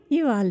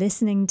You are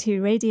listening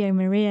to Radio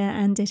Maria,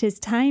 and it is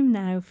time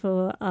now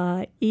for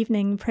our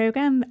evening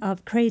programme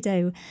of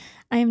Credo.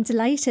 I am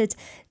delighted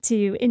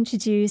to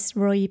introduce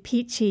Roy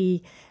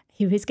Peachey,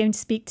 who is going to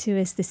speak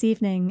to us this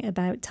evening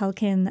about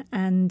Tolkien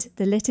and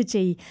the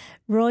liturgy.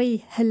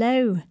 Roy,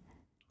 hello.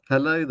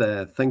 Hello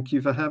there. Thank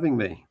you for having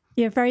me.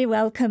 You're very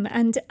welcome.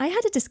 And I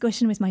had a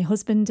discussion with my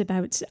husband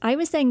about, I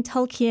was saying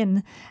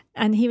Tolkien,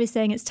 and he was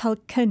saying it's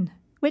Tolkien.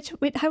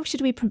 How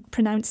should we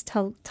pronounce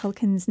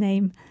Tolkien's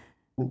name?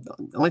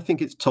 I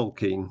think it's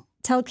Tolkien.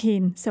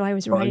 Tolkien, so I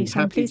was right.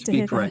 I'm pleased to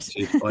hear that. I'm happy to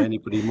be corrected by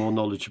anybody more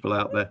knowledgeable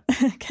out there.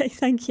 Okay,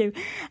 thank you.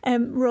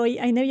 Roy,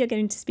 I know you're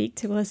going to speak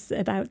to us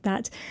about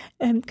that.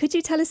 Could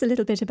you tell us a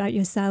little bit about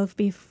yourself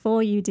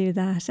before you do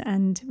that?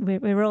 And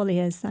we're all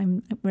ears.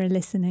 We're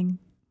listening.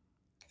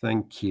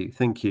 Thank you.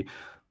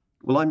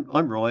 Well,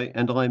 I'm Roy,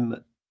 and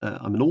I'm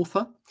an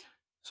author.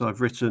 So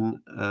I've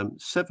written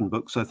 7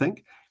 books, I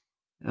think.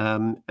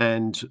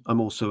 And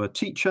I'm also a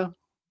teacher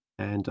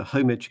and a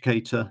home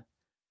educator.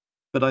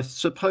 But I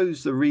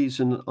suppose the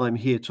reason I'm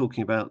here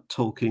talking about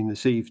Tolkien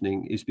this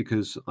evening is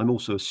because I'm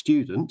also a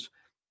student.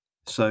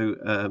 So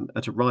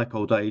at a ripe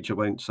old age, I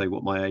won't say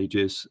what my age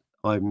is,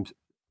 I'm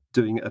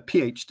doing a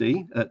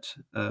PhD at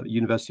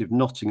University of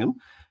Nottingham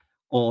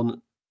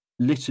on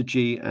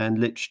liturgy and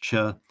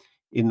literature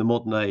in the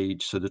modern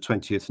age, so the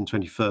 20th and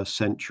 21st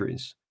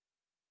centuries.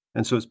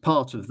 And so as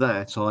part of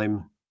that,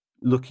 I'm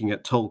looking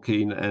at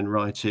Tolkien and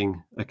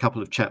writing a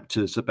couple of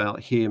chapters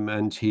about him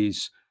and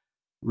his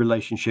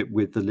relationship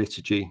with the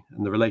liturgy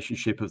and the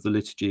relationship of the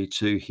liturgy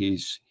to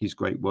his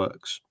great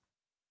works.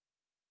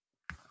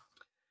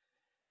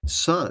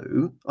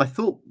 So I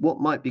thought what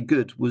might be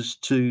good was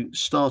to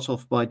start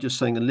off by just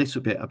saying a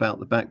little bit about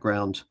the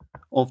background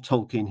of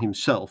Tolkien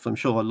himself. I'm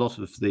sure a lot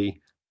of the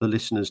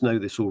listeners know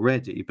this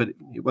already, but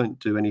it won't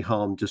do any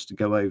harm just to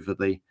go over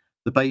the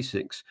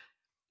basics.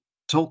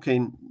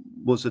 Tolkien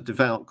was a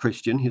devout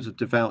Christian. He was a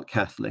devout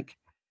Catholic.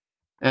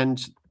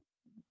 And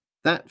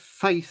that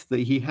faith that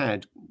he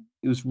had,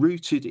 it was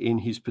rooted in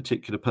his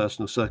particular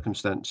personal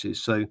circumstances.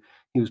 So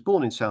he was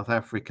born in South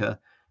Africa.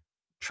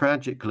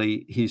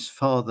 Tragically, his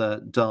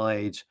father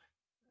died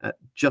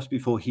just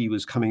before he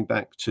was coming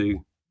back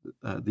to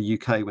the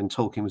UK when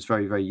Tolkien was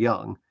very, very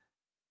young.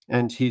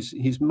 And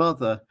his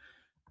mother,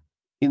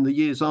 in the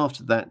years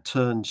after that,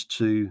 turned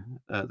to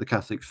the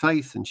Catholic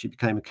faith, and she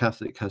became a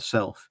Catholic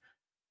herself.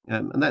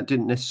 And that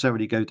didn't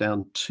necessarily go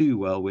down too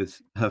well with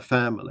her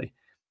family.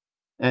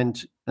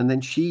 And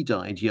then she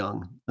died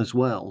young as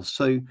well.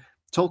 So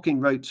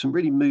Tolkien wrote some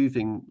really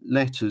moving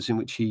letters in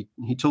which he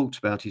talked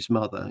about his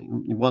mother.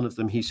 In one of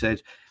them, he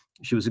said,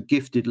 she was a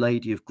gifted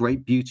lady of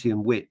great beauty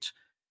and wit,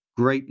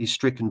 greatly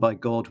stricken by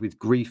God with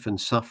grief and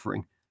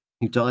suffering,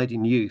 who died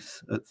in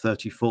youth at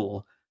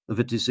 34 of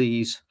a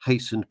disease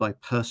hastened by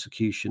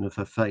persecution of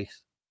her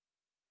faith.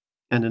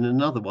 And in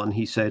another one,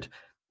 he said,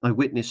 I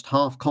witnessed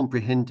half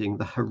comprehending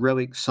the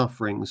heroic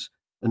sufferings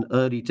and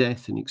early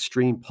death and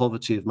extreme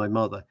poverty of my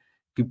mother,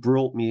 who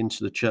brought me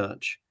into the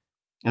church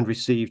and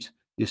received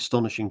the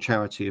astonishing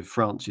charity of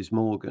Francis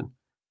Morgan.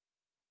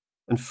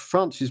 And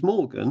Francis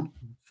Morgan,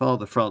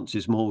 Father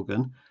Francis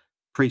Morgan,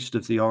 priest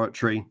of the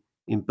Oratory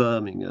in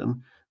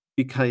Birmingham,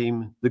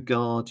 became the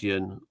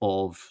guardian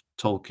of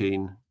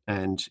Tolkien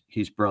and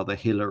his brother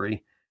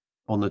Hilary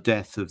on the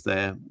death of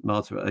their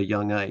mother at a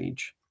young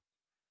age.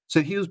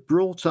 So he was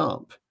brought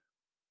up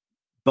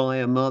by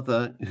a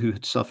mother who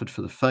had suffered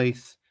for the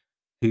faith,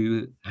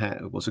 who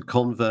was a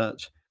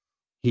convert.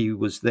 He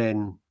was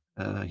then,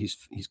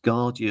 his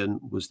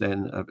guardian was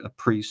then a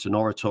priest, an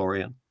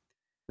Oratorian.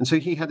 And so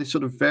he had this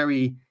sort of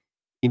very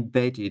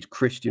embedded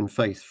Christian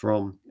faith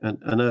from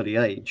an early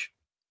age.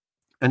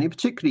 And in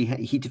particular,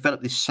 he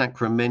developed this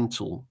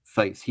sacramental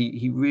faith.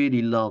 He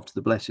really loved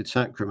the Blessed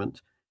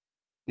Sacrament.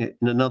 In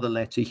another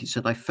letter, he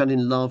said, I fell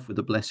in love with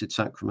the Blessed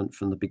Sacrament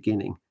from the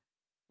beginning,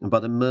 and by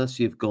the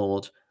mercy of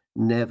God,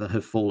 never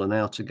have fallen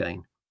out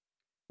again.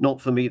 Not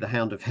for me the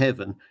hound of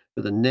heaven,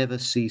 but the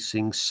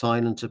never-ceasing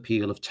silent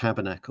appeal of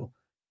tabernacle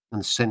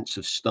and sense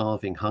of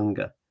starving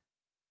hunger.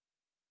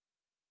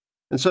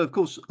 And so, of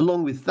course,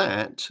 along with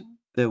that,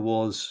 there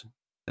was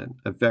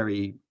a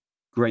very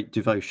great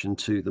devotion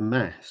to the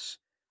Mass.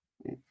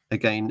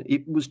 Again,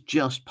 it was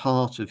just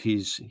part of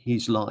his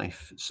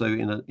life. So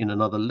in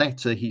another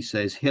letter, he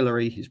says,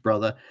 Hilary, his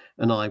brother,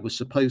 and I were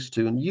supposed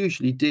to, and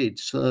usually did,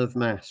 serve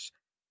Mass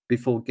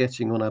before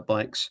getting on our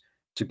bikes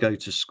to go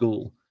to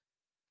school.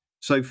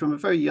 So from a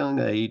very young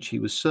age, he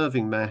was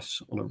serving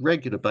Mass on a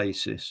regular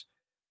basis.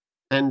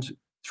 And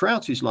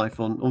throughout his life,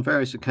 on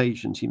various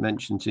occasions, he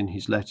mentions in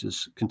his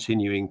letters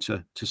continuing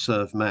to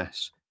serve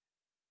Mass.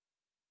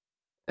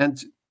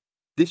 And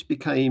this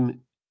became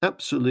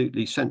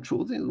absolutely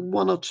central.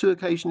 One or two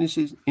occasions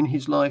in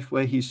his life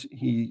where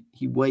he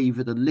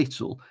wavered a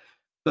little,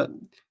 but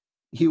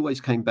he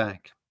always came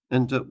back.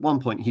 And at one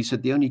point he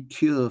said, the only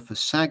cure for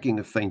sagging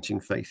of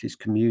fainting faith is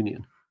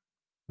communion.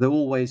 Though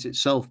always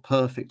itself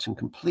perfect and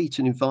complete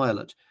and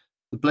inviolate,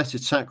 the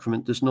Blessed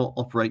Sacrament does not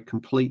operate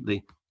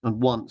completely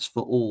and once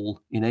for all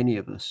in any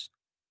of us.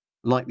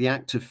 Like the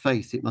act of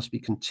faith, it must be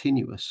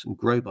continuous and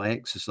grow by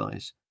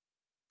exercise.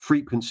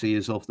 Frequency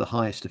is of the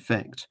highest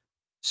effect.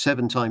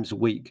 7 times a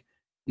week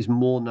is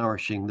more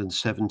nourishing than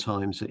 7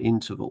 times at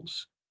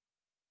intervals.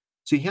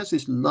 So he has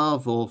this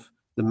love of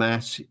the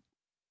Mass,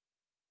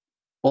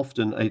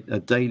 often a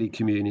daily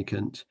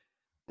communicant.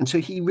 And so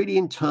he really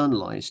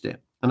internalized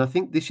it. And I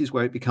think this is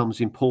where it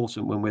becomes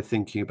important when we're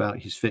thinking about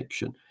his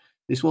fiction.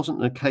 This wasn't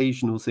an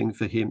occasional thing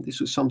for him. This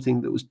was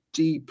something that was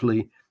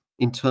deeply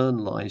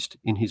internalized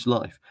in his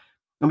life.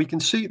 And we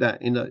can see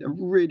that in a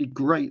really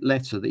great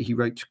letter that he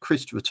wrote to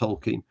Christopher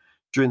Tolkien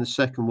during the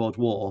Second World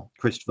War,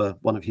 Christopher,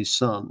 one of his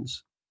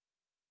sons.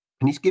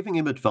 And he's giving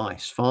him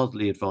advice,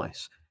 fatherly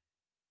advice.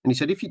 And he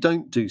said, if you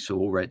don't do so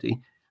already,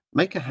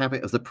 make a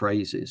habit of the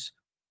praises.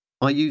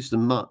 I use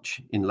them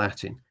much in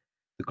Latin,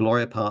 the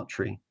Gloria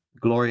Patri,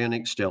 Gloria in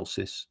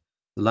Excelsis,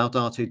 the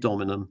Laudate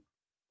Dominum,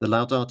 the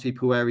Laudate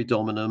Pueri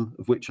Dominum,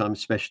 of which I'm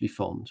especially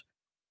fond,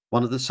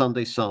 one of the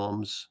Sunday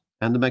Psalms,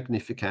 and the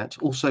Magnificat,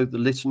 also the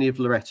Litany of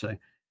Loretto,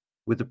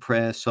 with the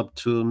prayer Sub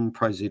Tuum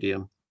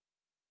Praesidium.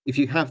 If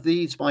you have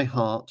these by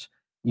heart,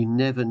 you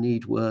never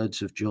need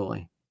words of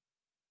joy.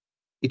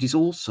 It is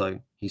also,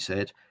 he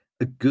said,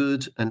 a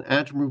good and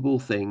admirable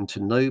thing to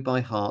know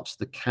by heart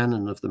the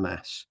canon of the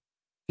Mass.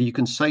 For you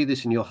can say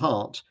this in your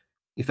heart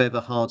if ever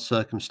hard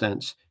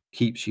circumstance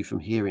keeps you from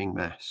hearing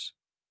Mass.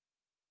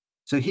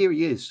 So here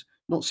he is,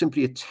 not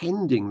simply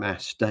attending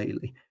Mass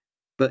daily,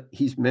 but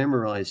he's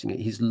memorizing it.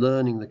 He's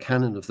learning the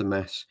canon of the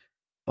Mass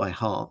by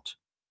heart.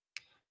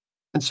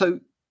 And so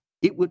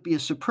it would be a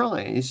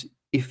surprise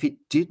if it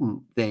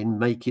didn't then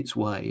make its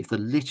way, if the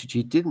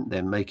liturgy didn't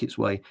then make its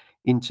way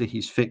into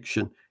his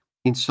fiction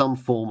in some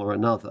form or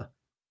another,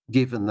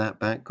 given that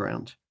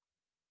background.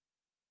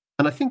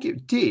 And I think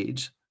it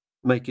did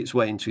make its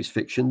way into his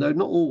fiction, though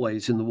not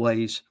always in the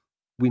ways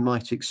we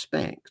might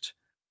expect.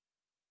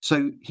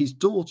 So his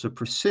daughter,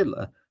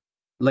 Priscilla,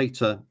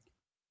 later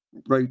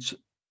wrote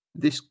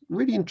this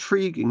really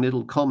intriguing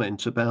little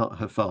comment about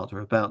her father,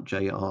 about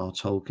J.R.R.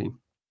 Tolkien.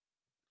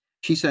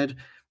 She said,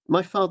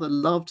 my father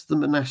loved the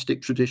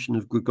monastic tradition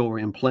of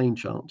Gregorian plain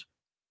chant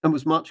and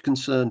was much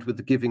concerned with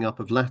the giving up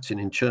of Latin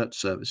in church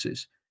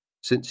services,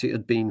 since it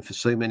had been for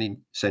so many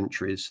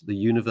centuries the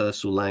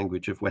universal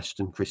language of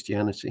Western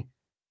Christianity.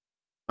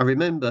 I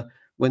remember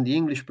when the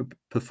English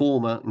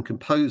performer and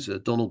composer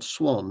Donald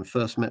Swann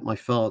first met my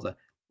father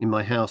in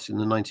my house in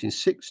the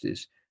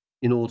 1960s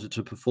in order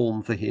to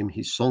perform for him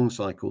his song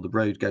cycle, The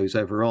Road Goes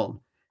Ever On.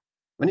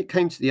 When it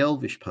came to the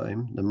Elvish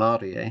poem, the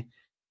Mariae,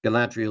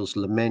 Galadriel's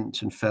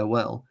lament and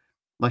farewell,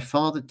 my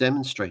father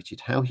demonstrated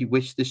how he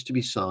wished this to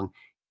be sung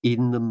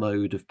in the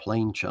mode of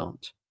plain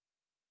chant.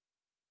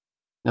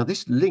 Now,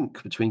 this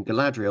link between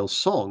Galadriel's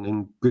song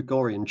and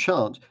Gregorian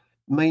chant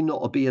may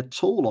not be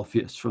at all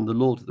obvious from The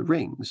Lord of the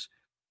Rings,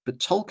 but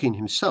Tolkien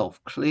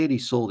himself clearly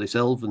saw this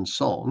elven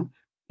song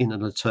in a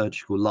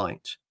liturgical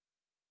light.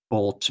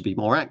 Or, to be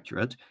more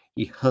accurate,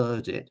 he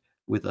heard it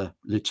with a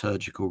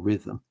liturgical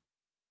rhythm.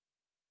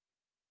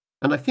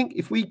 And I think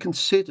if we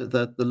consider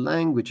the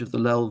language of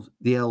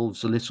the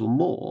elves a little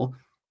more,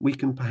 we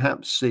can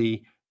perhaps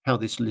see how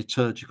this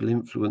liturgical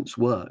influence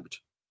worked.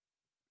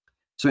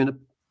 So in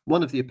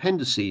one of the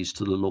appendices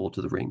to The Lord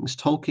of the Rings,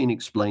 Tolkien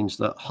explains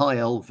that High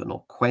Elven,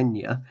 or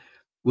Quenya,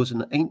 was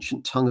an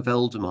ancient tongue of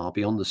Eldamar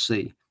beyond the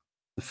sea,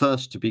 the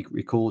first to be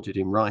recorded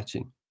in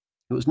writing.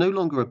 It was no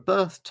longer a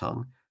birth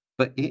tongue,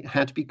 but it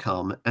had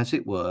become, as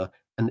it were,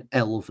 an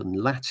Elven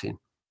Latin,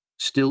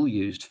 still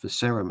used for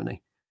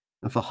ceremony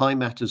and for high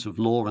matters of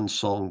law and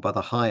song by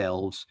the High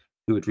Elves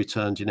who had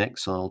returned in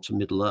exile to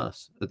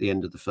Middle-earth at the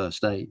end of the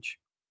First Age.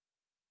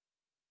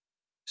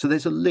 So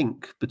there's a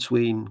link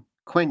between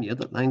Quenya,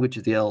 the language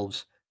of the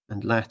elves,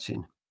 and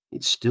Latin.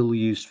 It's still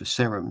used for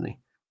ceremony.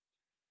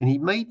 And he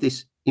made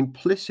this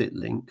implicit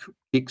link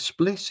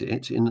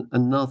explicit in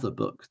another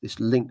book, this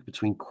link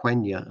between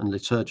Quenya and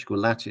liturgical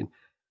Latin,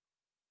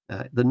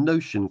 the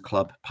Notion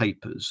Club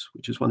Papers,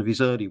 which is one of his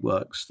early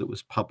works that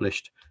was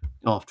published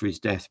after his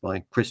death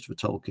by Christopher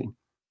Tolkien.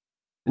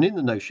 And in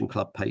the Notion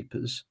Club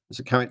Papers, there's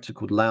a character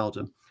called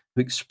Loudon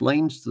who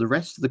explains to the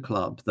rest of the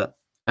club that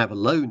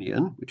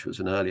Avalonian, which was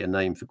an earlier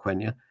name for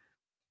Quenya,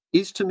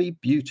 is to me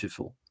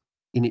beautiful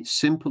in its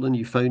simple and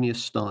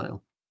euphonious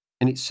style,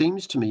 and it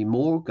seems to me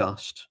more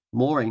august,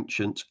 more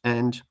ancient,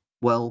 and,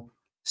 well,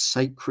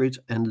 sacred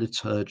and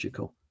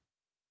liturgical.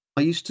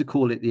 I used to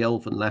call it the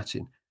Elven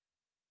Latin.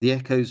 The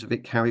echoes of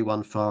it carry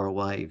one far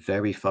away,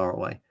 very far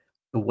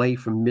away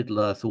from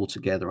Middle-earth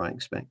altogether, I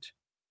expect.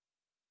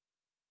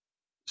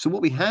 So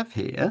what we have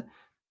here,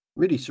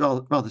 really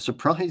rather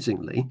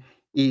surprisingly,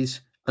 is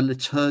a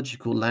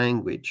liturgical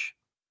language,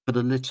 but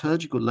a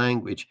liturgical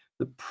language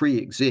that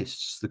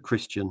pre-exists the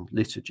Christian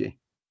liturgy.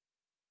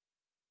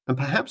 And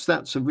perhaps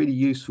that's a really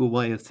useful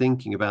way of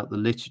thinking about the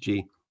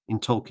liturgy in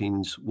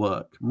Tolkien's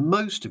work.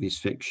 Most of his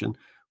fiction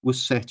was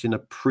set in a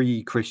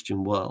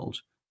pre-Christian world,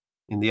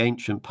 in the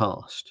ancient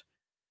past.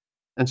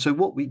 And so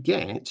what we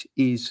get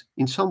is,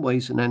 in some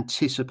ways, an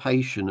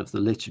anticipation of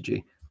the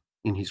liturgy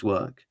in his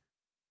work.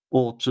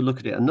 Or to look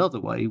at it another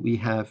way, we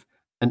have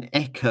an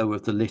echo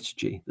of the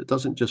liturgy that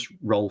doesn't just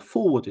roll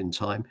forward in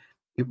time,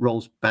 it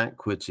rolls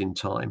backwards in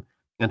time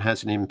and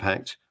has an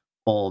impact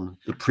on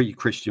the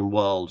pre-Christian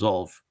world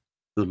of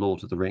the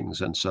Lord of the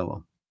Rings and so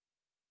on.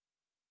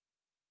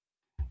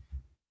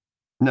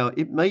 Now,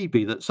 it may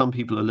be that some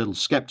people are a little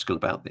skeptical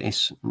about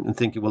this and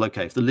thinking, well,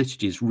 okay, if the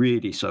liturgy is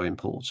really so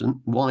important,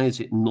 why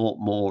is it not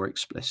more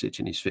explicit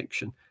in his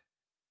fiction?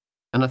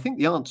 And I think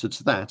the answer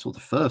to that, or the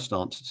first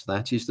answer to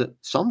that, is that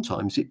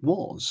sometimes it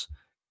was,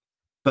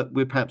 but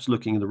we're perhaps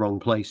looking in the wrong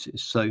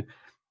places. So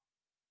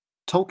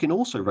Tolkien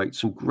also wrote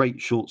some great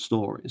short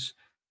stories.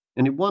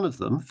 And in one of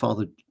them,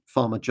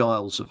 Farmer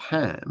Giles of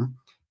Ham,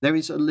 there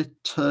is a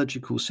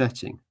liturgical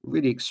setting, a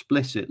really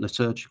explicit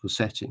liturgical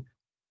setting.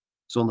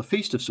 So on the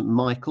Feast of St.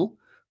 Michael,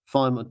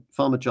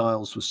 Farmer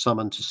Giles was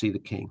summoned to see the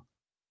king.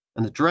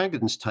 And the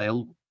dragon's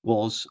tail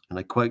was, and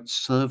I quote,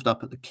 served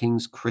up at the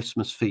king's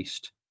Christmas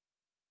feast.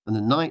 And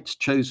the night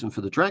chosen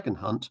for the dragon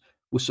hunt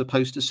was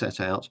supposed to set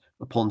out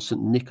upon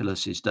St.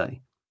 Nicholas's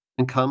Day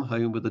and come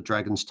home with the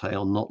dragon's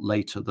tail not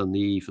later than the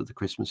eve of the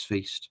Christmas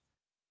feast.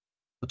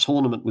 A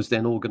tournament was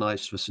then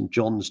organised for St.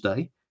 John's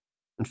Day,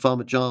 and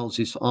Farmer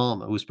Giles's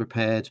armour was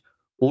prepared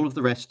all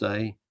the rest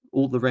of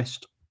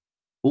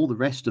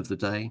the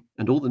day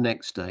and all the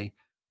next day,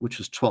 which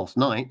was Twelfth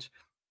Night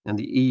and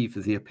the eve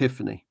of the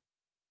Epiphany.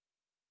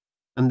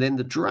 And then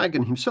the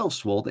dragon himself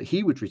swore that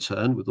he would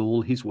return with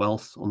all his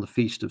wealth on the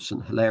feast of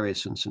St.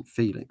 Hilarius and St.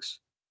 Felix.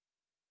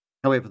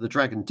 However, the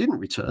dragon didn't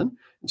return,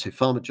 and so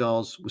Farmer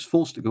Giles was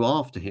forced to go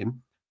after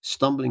him,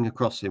 stumbling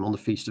across him on the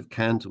feast of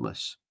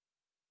Candlemas.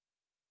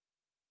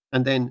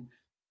 And then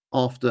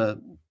after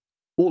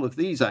all of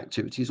these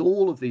activities,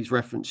 all of these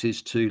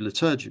references to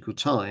liturgical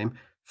time,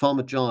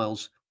 Farmer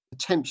Giles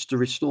attempts to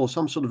restore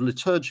some sort of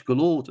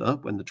liturgical order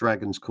when the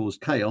dragons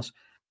caused chaos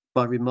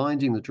by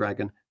reminding the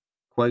dragon,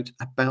 quote,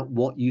 about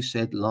what you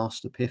said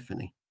last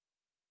Epiphany.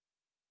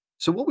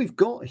 So what we've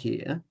got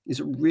here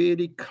is a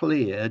really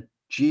clear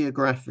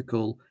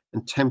geographical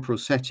and temporal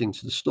setting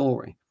to the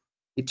story.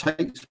 It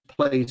takes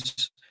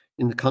place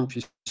in the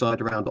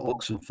countryside around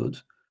Oxenford,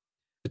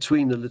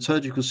 between the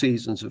liturgical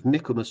seasons of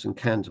Michaelmas and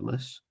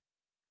Candlemas.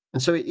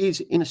 And so it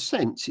is, in a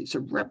sense, it's a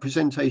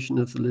representation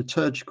of the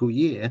liturgical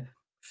year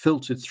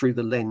filtered through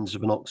the lens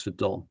of an Oxford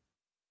Don.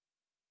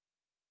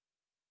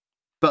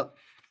 But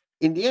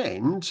in the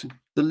end,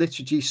 the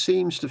liturgy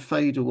seems to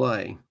fade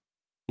away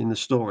in the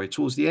story.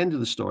 Towards the end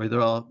of the story,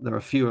 there are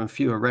fewer and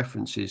fewer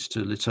references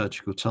to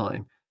liturgical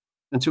time,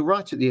 until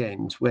right at the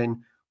end,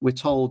 when we're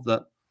told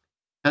that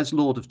as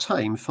Lord of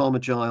Tame, Farmer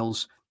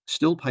Giles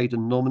still paid a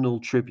nominal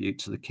tribute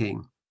to the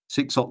king,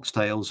 6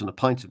 oxtails and a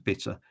pint of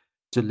bitter,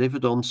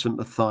 delivered on St.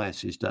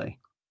 Matthias's Day.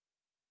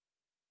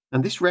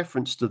 And this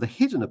reference to the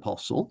hidden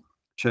apostle,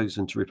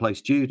 chosen to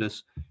replace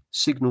Judas,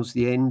 signals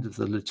the end of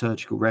the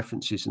liturgical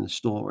references in the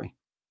story.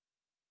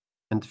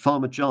 And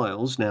Farmer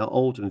Giles, now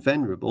old and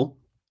venerable,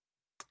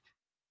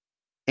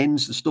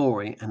 ends the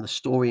story, and the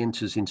story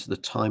enters into the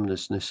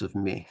timelessness of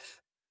myth,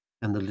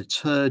 and the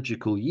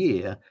liturgical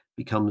year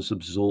becomes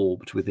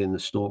absorbed within the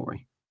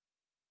story.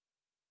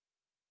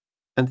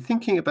 And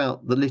thinking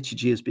about the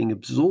liturgy as being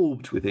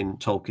absorbed within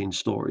Tolkien's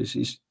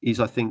stories is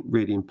I think,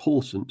 really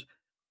important.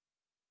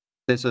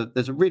 There's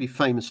a really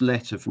famous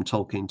letter from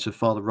Tolkien to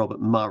Father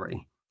Robert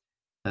Murray,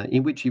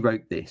 in which he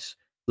wrote this: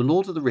 "The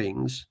Lord of the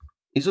Rings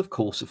is, of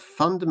course, a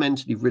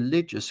fundamentally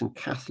religious and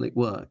Catholic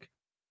work,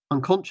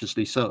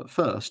 unconsciously so at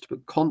first,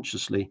 but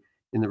consciously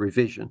in the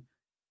revision.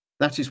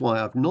 That is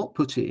why I've not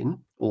put in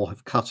or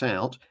have cut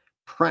out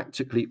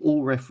practically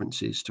all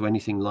references to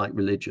anything like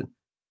religion,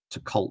 to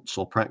cults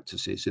or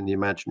practices in the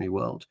imaginary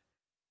world,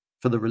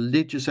 for the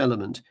religious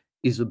element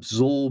is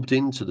absorbed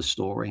into the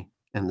story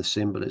and the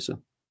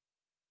symbolism."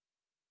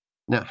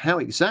 Now, how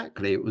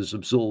exactly it was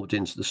absorbed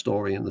into the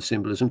story and the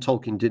symbolism,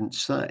 Tolkien didn't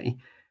say,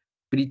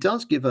 but he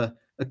does give a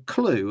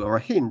clue or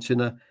a hint in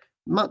a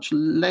much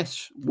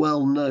less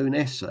well-known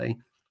essay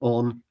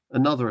on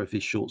another of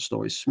his short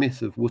stories,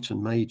 Smith of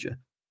Wootton Major.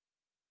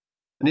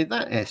 And in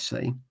that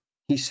essay,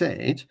 he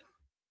said,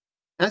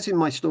 "As in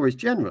my stories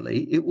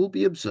generally, it will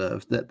be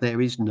observed that there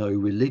is no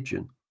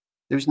religion.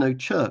 There is no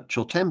church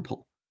or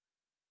temple.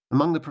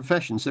 Among the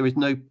professions, there is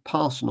no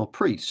parson or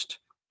priest.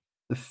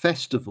 The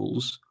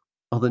festivals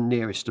are the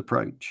nearest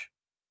approach."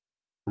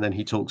 And then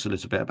he talks a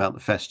little bit about the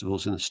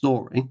festivals in the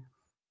story.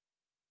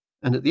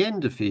 And at the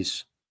end of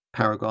his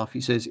paragraph,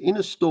 he says, "In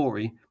a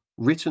story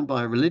written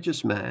by a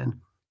religious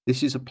man,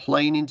 this is a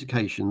plain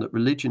indication that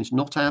religion is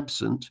not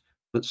absent,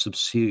 but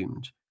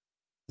subsumed.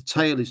 The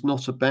tale is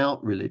not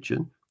about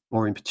religion,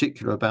 or in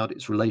particular about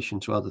its relation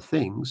to other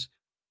things.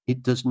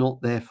 It does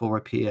not therefore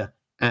appear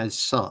as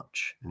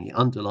such." And he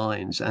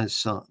underlines "as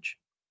such."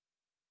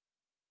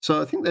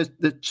 So I think there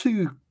are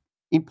 2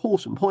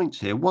 important points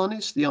here. One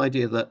is the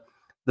idea that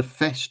the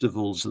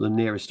festivals are the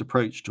nearest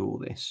approach to all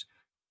this.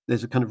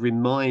 There's a kind of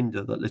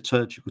reminder that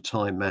liturgical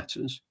time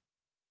matters.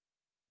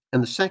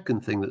 And the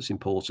second thing that's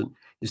important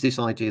is this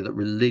idea that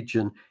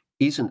religion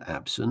isn't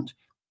absent,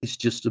 it's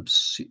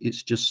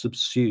just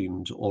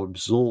subsumed or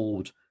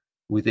absorbed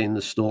within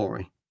the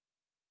story.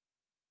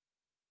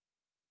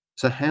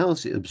 So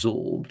how's it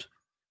absorbed?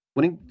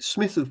 Well, in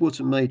Smith of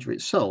Wootton Major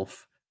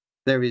itself,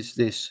 there is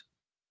this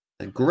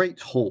great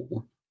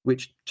hall,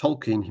 which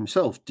Tolkien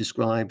himself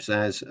describes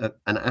as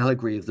an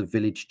allegory of the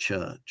village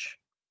church.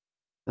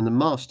 And the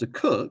master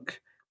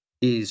cook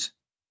is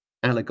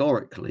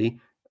allegorically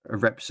a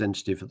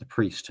representative of the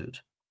priesthood.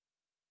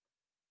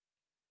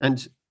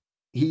 And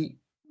he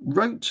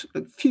wrote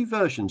a few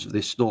versions of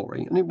this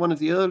story. And in one of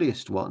the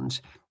earliest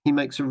ones, he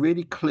makes a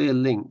really clear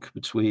link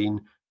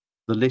between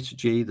the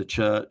liturgy, the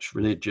church,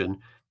 religion,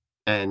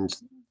 and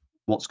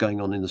what's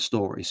going on in the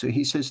story. So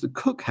he says the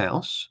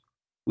cookhouse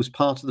was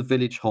part of the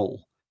village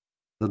hall,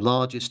 the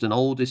largest and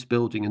oldest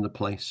building in the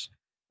place,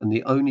 and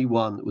the only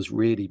one that was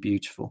really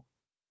beautiful.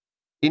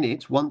 In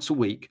it, once a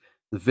week,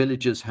 the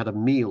villagers had a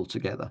meal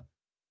together,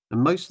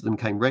 and most of them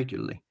came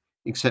regularly,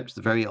 except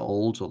the very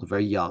old or the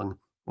very young,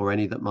 or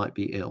any that might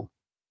be ill.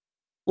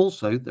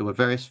 Also, there were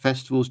various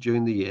festivals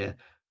during the year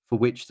for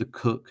which the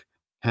cook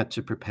had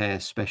to prepare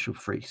special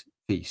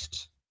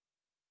feasts.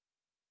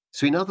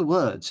 So, in other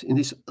words, in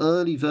this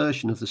early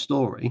version of the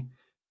story,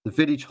 the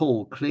village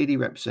hall clearly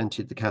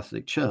represented the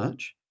Catholic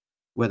Church,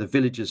 where the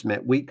villagers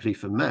met weekly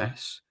for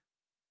Mass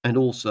and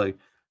also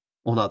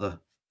on other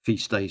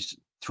feast days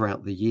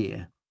throughout the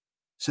year.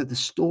 So the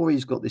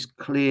story's got this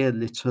clear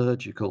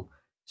liturgical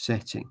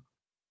setting.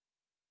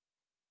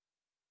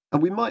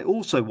 And we might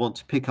also want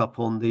to pick up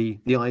on the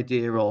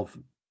idea of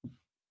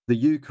the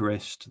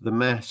Eucharist, the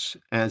Mass,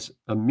 as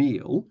a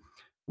meal,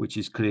 which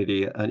is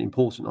clearly an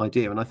important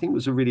idea. And I think it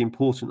was a really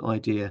important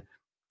idea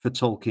for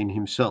Tolkien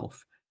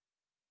himself.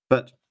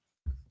 But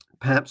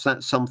perhaps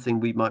that's something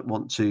we might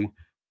want to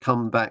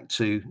come back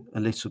to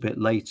a little bit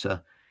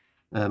later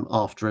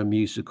after a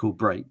musical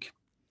break.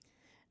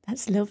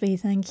 That's lovely,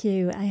 thank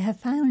you. I have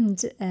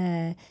found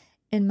in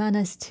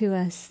Manas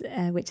Tuas,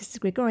 which is the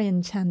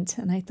Gregorian chant,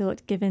 and I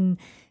thought, given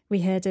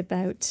we heard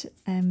about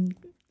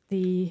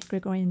the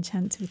Gregorian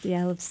chant with the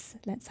elves,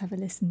 let's have a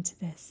listen to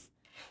this.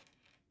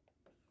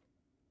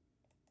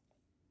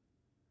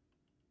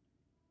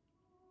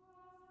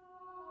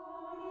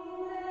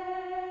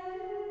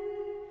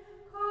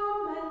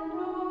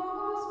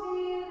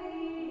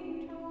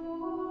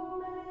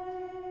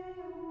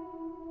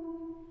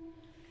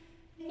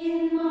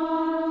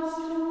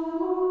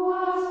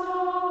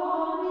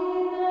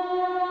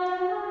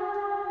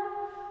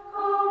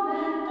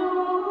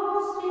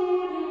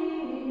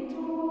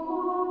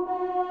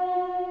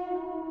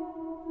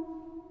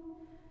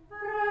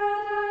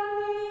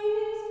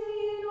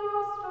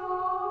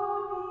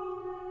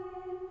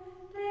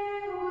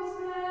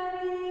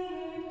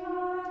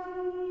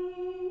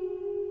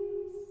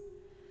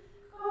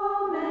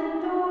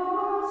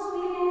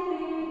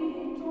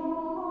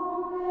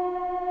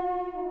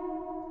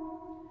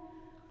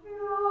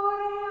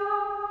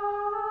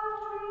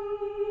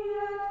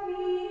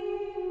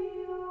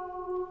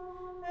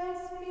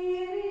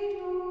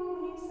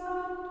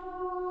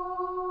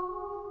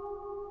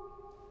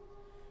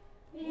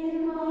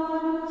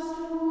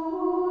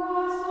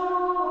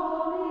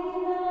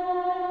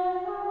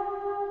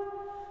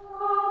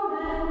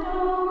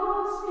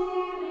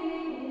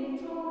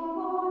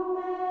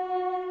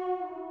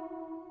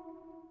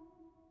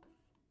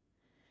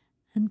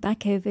 And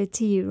back over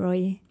to you,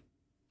 Roy.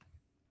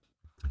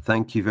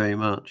 Thank you very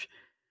much.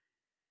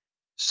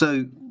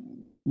 So,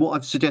 what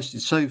I've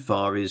suggested so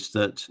far is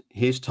that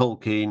here's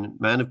Tolkien,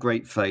 man of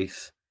great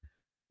faith,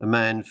 a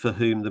man for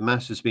whom the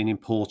Mass has been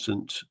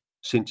important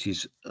since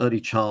his early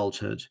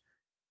childhood.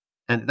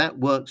 And that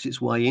works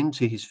its way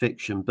into his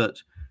fiction,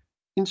 but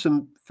in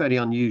some fairly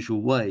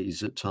unusual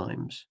ways at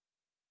times.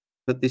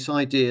 But this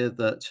idea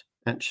that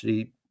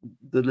actually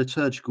the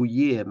liturgical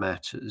year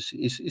matters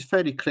is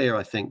fairly clear,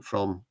 I think,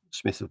 from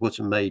Smith of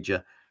Wootton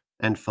Major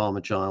and Farmer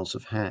Giles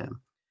of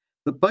Ham.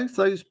 But both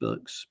those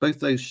books,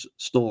 both those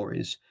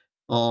stories,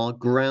 are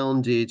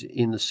grounded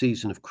in the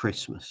season of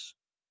Christmas.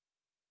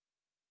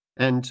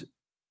 And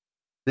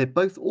they're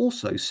both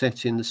also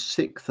set in the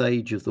 6th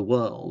age of the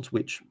world,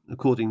 which,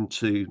 according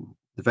to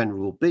the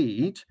Venerable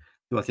Bede,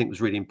 who I think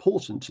was really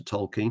important to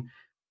Tolkien,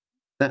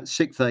 that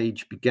 6th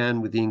age began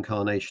with the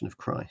incarnation of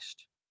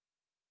Christ.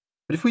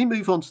 But if we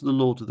move on to The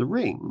Lord of the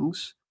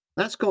Rings,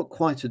 that's got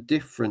quite a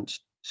different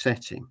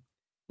setting.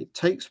 It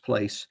takes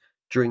place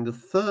during the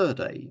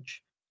 3rd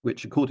age,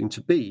 which, according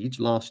to Bede,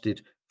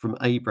 lasted from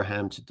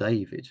Abraham to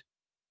David.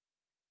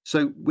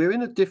 So we're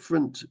in a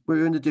different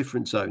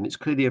zone. It's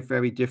clearly a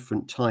very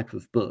different type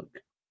of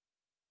book.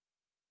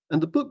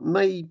 And the book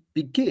may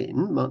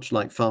begin, much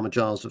like Farmer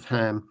Giles of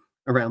Ham,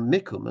 around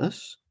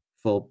Michaelmas,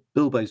 for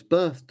Bilbo's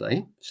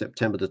birthday,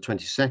 September the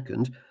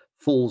 22nd,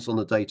 falls on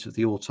the date of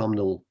the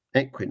autumnal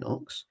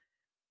equinox,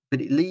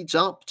 but it leads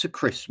up to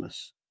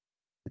Christmas.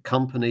 The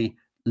company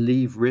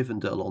leave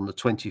Rivendell on the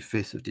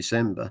 25th of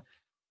December,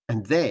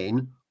 and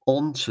then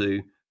on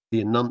to the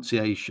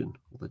Annunciation,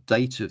 or the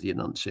date of the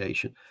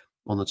Annunciation,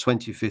 on the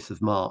 25th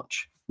of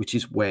March, which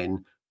is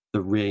when the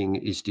ring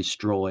is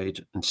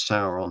destroyed and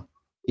Sauron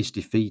is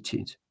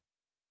defeated.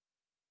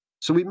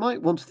 So we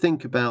might want to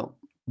think about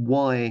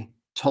why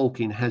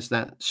Tolkien has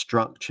that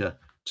structure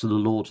to The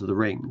Lord of the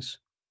Rings.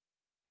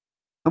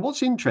 And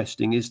what's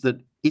interesting is that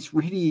it's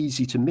really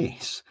easy to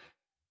miss.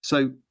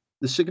 So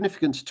the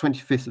significance of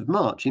 25th of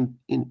March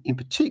in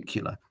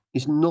particular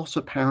is not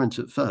apparent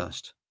at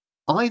first,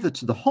 either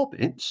to the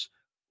hobbits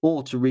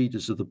or to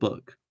readers of the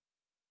book.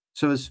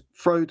 So as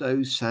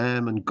Frodo,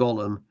 Sam, and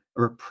Gollum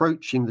are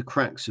approaching the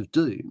cracks of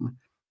doom,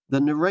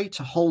 the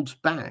narrator holds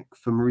back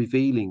from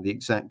revealing the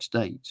exact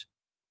date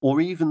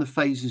or even the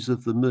phases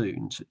of the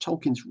moon. So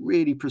Tolkien's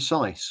really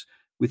precise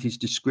with his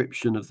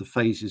description of the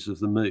phases of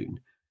the moon,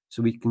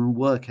 so we can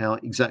work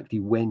out exactly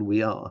when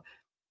we are,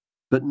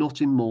 but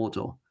not in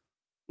Mordor.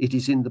 It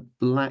is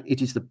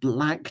the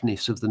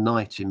blackness of the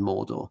night in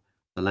Mordor,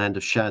 the land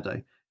of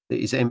shadow, that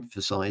is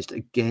emphasized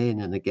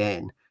again and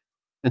again,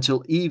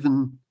 until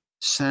even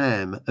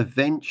Sam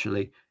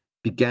eventually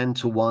began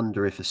to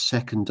wonder if a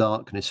second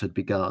darkness had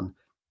begun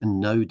and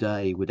no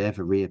day would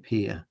ever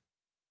reappear.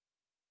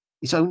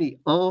 It's only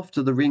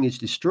after the ring is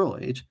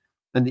destroyed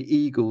and the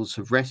eagles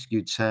have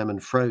rescued Sam and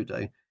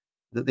Frodo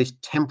that this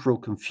temporal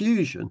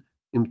confusion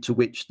into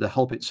which the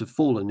hobbits have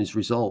fallen is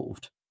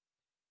resolved.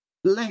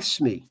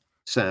 Bless me,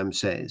 Sam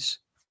says,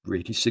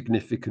 really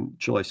significant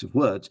choice of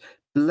words.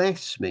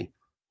 Bless me,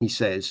 he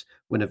says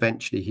when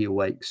eventually he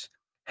awakes.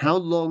 How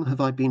long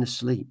have I been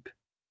asleep?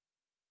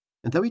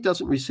 And though he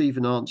doesn't receive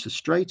an answer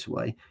straight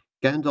away,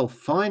 Gandalf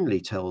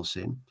finally tells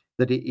him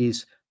that it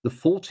is the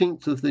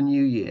 14th of the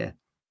new year,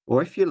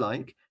 or if you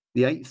like,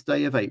 the 8th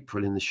day of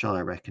April in the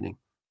Shire reckoning.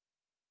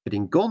 But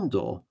in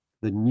Gondor,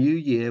 the new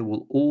year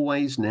will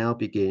always now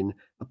begin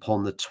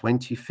upon the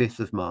 25th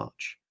of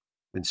March,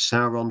 when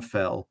Sauron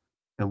fell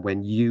and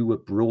when you were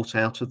brought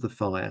out of the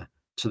fire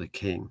to the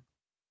king.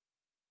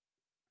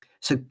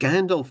 So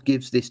Gandalf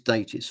gives this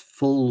date its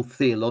full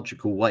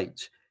theological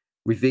weight,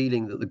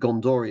 revealing that the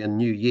Gondorian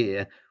New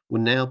Year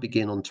will now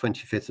begin on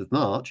 25th of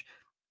March,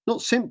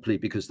 not simply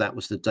because that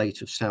was the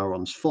date of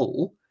Sauron's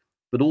fall,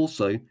 but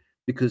also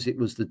because it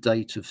was the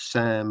date of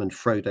Sam and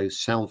Frodo's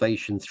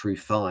salvation through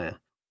fire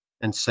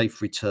and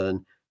safe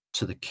return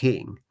to the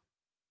king.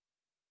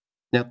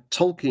 Now,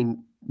 Tolkien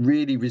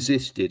really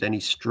resisted any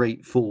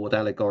straightforward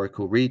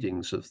allegorical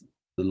readings of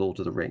The Lord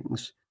of the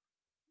Rings.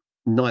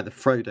 Neither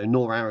Frodo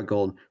nor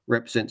Aragorn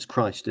represents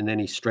Christ in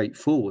any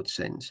straightforward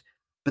sense,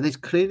 but there's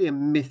clearly a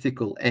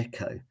mythical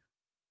echo,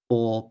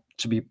 or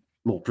to be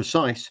more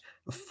precise,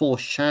 a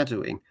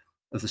foreshadowing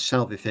of the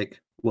salvific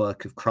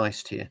work of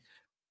Christ here,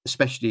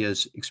 especially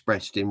as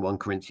expressed in 1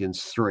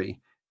 Corinthians 3.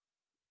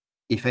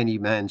 If any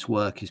man's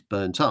work is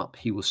burnt up,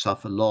 he will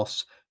suffer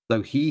loss,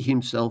 though he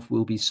himself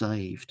will be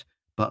saved,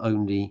 but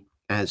only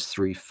as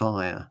through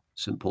fire,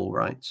 St. Paul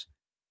writes.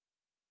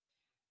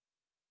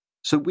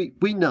 So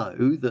we know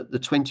that the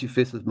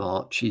 25th of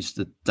March is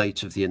the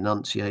date of the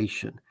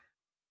Annunciation.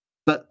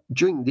 But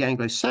during the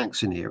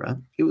Anglo-Saxon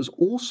era, it was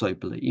also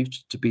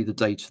believed to be the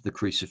date of the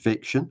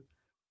crucifixion,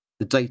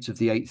 the date of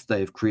the 8th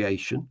day of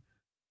creation,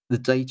 the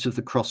date of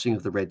the crossing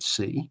of the Red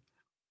Sea,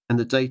 and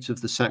the date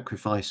of the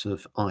sacrifice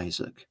of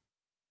Isaac.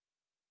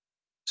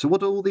 So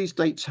what do all these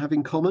dates have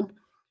in common?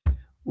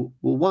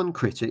 Well, one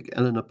critic,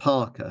 Eleanor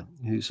Parker,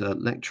 who's a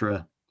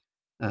lecturer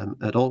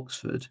at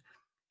Oxford,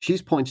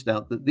 she's pointed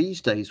out that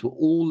these days were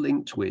all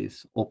linked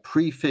with or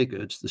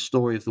prefigured the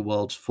story of the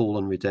world's fall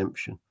and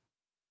redemption.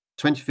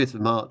 25th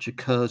of March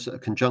occurs at a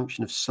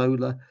conjunction of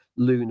solar,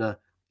 lunar,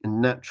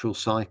 and natural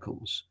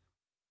cycles.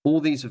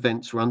 All these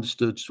events were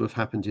understood to have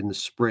happened in the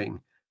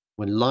spring,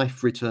 when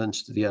life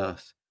returns to the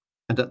earth,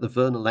 and at the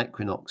vernal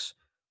equinox,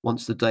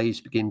 once the days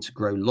begin to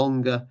grow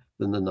longer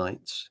than the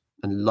nights,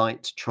 and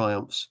light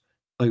triumphs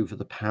over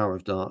the power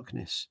of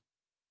darkness.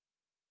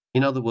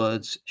 In other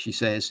words, she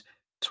says,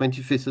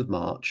 25th of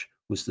March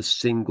was the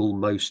single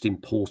most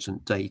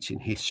important date in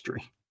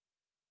history.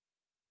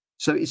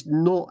 So it's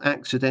not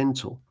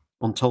accidental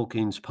on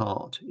Tolkien's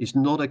part. It's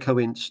not a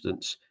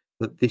coincidence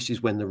that this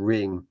is when the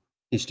ring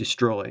is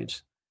destroyed,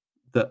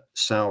 that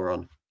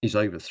Sauron is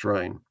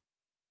overthrown.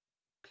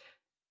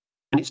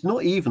 And it's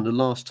not even the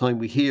last time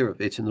we hear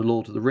of it in The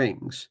Lord of the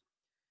Rings.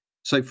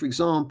 So, for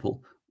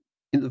example,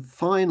 in the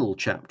final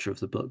chapter of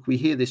the book, we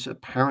hear this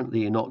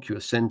apparently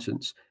innocuous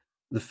sentence: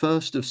 the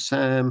first of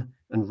Sam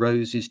and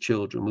Rose's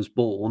children was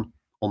born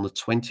on the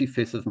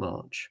 25th of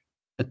March,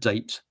 a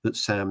date that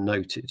Sam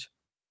noted.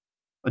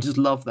 I just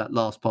love that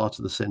last part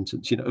of the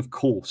sentence. Of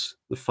course,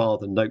 the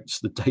father notes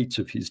the date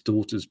of his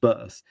daughter's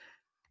birth,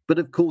 but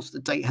of course, the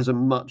date has a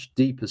much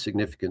deeper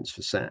significance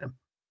for Sam.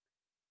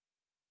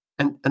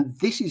 And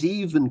this is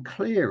even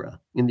clearer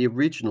in the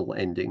original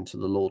ending to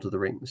The Lord of the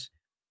Rings,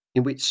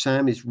 in which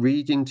Sam is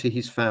reading to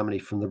his family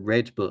from the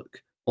Red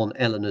Book on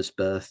Eleanor's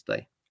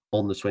birthday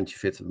on the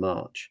 25th of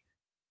March.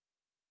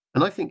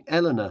 And I think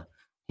Eleanor,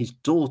 his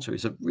daughter,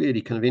 is a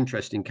really kind of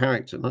interesting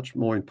character, much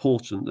more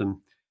important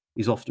than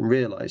is often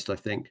realized, I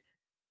think.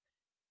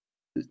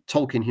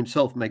 Tolkien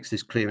himself makes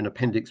this clear in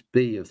Appendix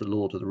B of The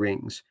Lord of the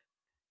Rings.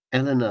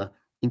 Eleanor,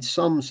 in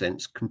some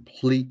sense,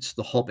 completes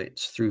the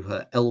hobbits through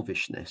her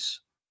elvishness.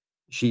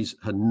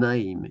 Her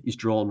name is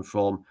drawn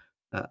from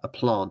a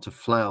plant, a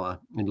flower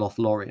in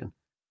Lothlorien.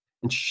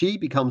 And she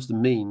becomes the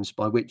means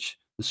by which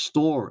the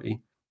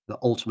story that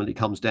ultimately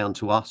comes down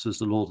to us as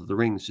the Lord of the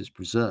Rings is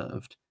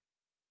preserved.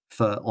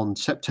 For on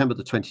September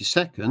the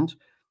 22nd,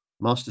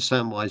 Master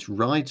Samwise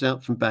rides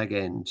out from Bag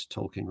End,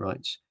 Tolkien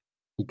writes.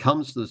 He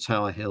comes to the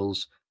Tower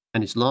Hills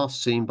and is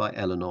last seen by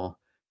Elenor,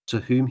 to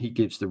whom he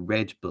gives the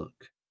Red Book.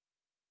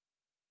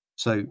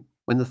 So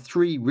when the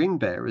three ring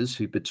bearers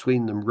who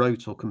between them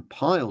wrote or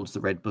compiled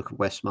the Red Book of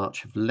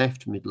Westmarch have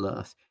left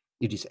Middle-earth,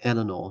 it is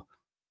Elenor,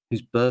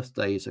 whose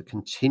birthday is a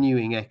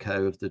continuing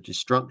echo of the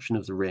destruction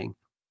of the ring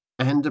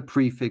and a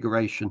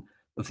prefiguration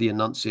of the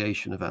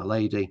Annunciation of Our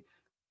Lady,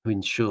 who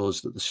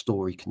ensures that the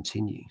story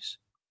continues.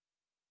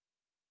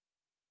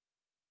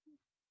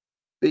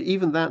 But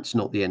even that's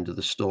not the end of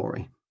the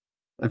story.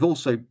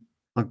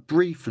 I've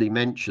briefly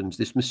mentioned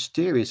this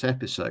mysterious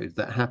episode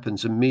that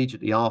happens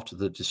immediately after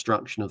the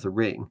destruction of the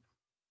ring,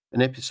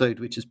 an episode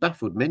which has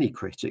baffled many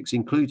critics,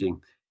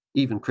 including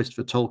even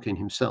Christopher Tolkien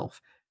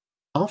himself.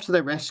 After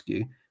their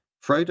rescue,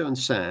 Frodo and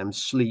Sam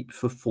sleep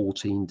for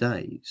 14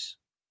 days.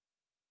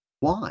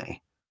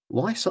 Why?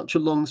 Why such a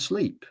long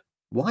sleep?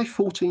 Why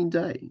 14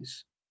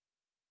 days?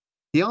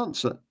 The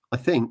answer, I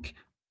think,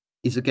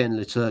 is again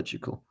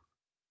liturgical.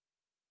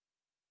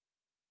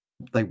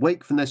 They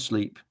wake from their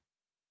sleep,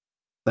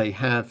 they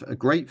have a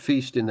great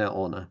feast in their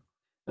honour,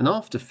 and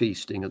after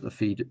feasting at the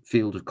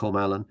field of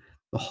Cormallen,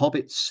 the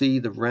hobbits see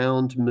the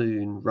round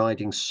moon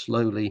riding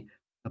slowly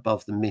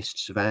above the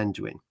mists of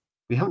Anduin.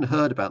 We haven't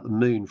heard about the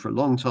moon for a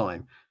long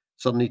time.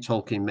 Suddenly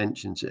Tolkien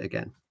mentions it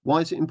again. Why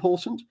is it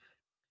important?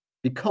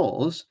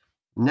 Because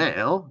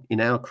now,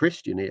 in our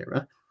Christian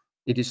era,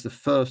 it is the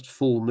first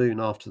full moon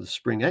after the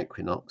spring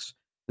equinox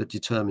that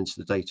determines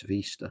the date of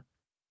Easter.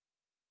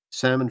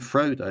 Sam and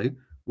Frodo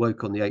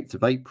woke on the 8th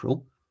of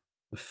April.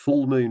 The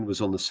full moon was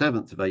on the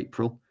 7th of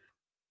April.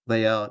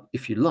 They are,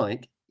 if you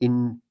like,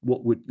 in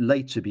what would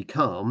later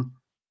become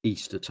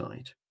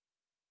Eastertide.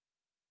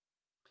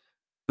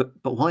 But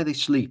why are they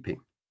sleeping?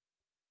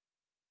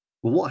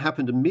 Well, what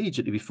happened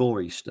immediately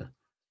before Easter?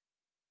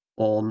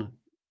 On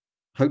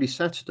Holy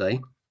Saturday,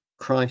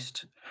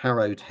 Christ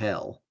harrowed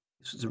hell.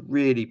 This was a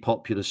really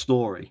popular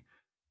story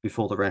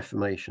before the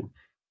Reformation.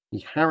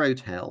 He harrowed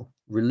hell,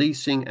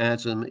 releasing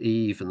Adam,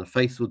 Eve, and the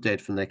faithful dead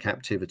from their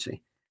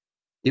captivity.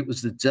 It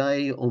was the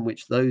day on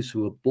which those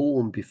who were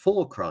born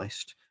before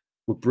Christ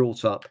were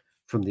brought up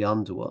from the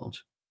underworld.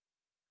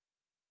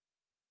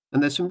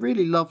 And there's some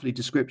really lovely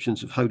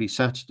descriptions of Holy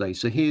Saturday.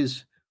 So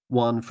here's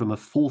one from a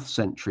 4th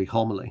century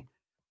homily.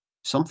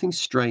 Something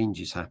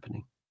strange is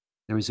happening.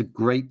 There is a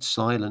great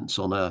silence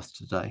on earth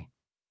today,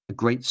 a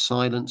great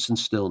silence and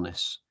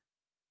stillness.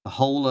 The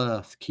whole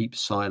earth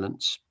keeps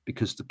silence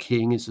because the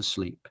king is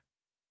asleep.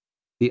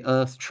 The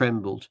earth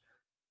trembled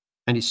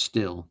and is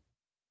still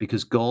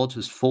because God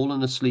has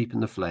fallen asleep in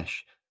the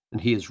flesh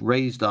and he has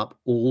raised up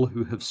all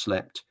who have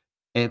slept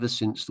ever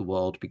since the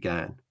world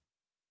began.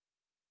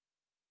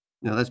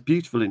 Now, that's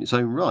beautiful in its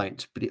own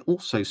right, but it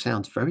also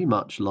sounds very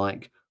much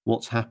like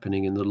what's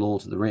happening in The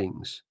Lord of the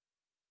Rings.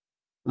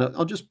 Now,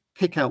 I'll just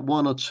pick out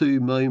one or two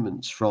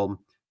moments from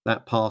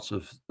that part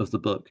of the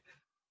book.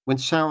 When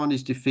Sauron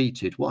is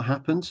defeated, what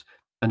happens?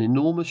 An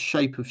enormous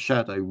shape of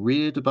shadow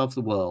reared above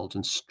the world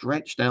and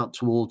stretched out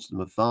towards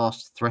them a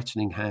vast,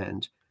 threatening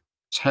hand,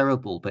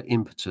 terrible but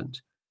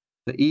impotent.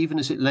 For even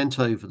as it leant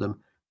over them,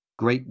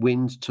 great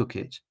wind took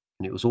it,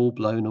 and it was all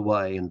blown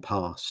away and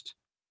past.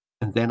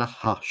 And then a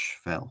hush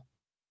fell.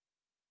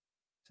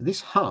 So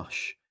this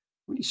hush,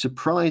 really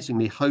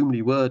surprisingly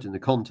homely word in the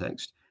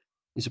context,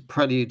 is a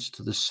prelude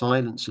to the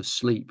silence of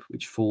sleep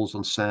which falls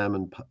on Sam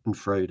and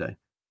Frodo.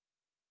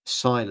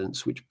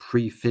 Silence which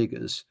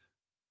prefigures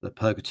the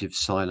purgative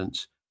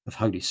silence of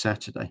Holy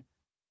Saturday.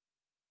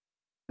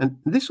 And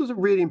this was a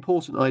really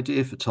important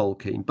idea for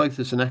Tolkien, both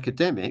as an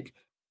academic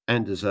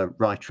and as a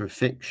writer of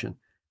fiction.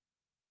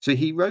 So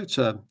he wrote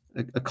a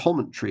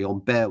commentary on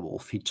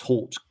Beowulf. He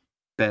taught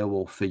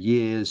Beowulf for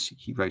years.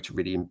 He wrote a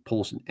really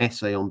important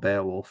essay on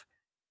Beowulf.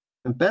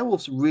 And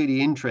Beowulf's a really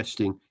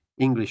interesting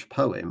English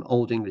poem,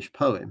 Old English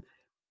poem,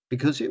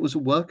 because it was a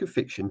work of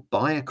fiction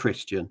by a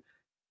Christian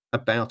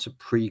about a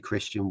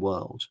pre-Christian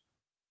world.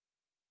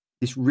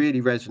 This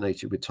really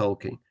resonated with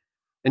Tolkien.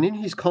 And in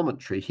his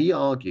commentary, he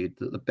argued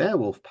that the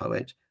Beowulf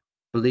poet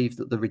believed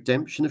that the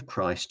redemption of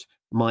Christ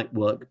might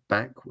work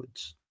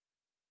backwards.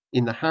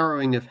 In the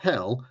harrowing of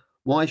hell,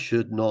 why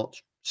should not,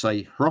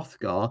 say,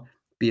 Hrothgar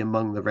be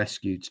among the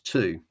rescued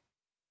too?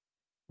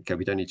 Okay,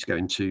 we don't need to go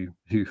into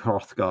who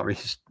Hrothgar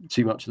is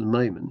too much at the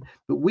moment,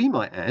 but we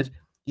might add,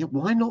 yeah,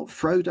 why not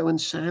Frodo and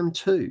Sam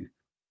too?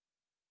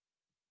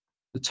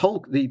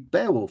 The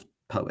Beowulf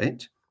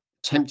poet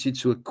attempted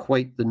to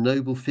equate the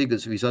noble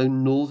figures of his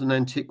own northern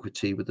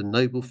antiquity with the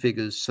noble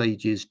figures,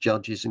 sages,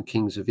 judges, and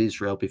kings of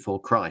Israel before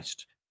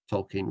Christ,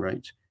 Tolkien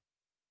wrote.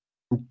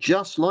 And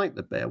just like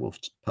the Beowulf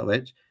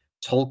poet,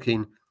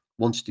 Tolkien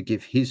wants to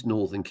give his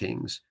northern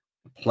kings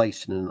a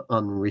place in an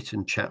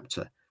unwritten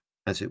chapter,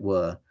 as it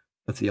were,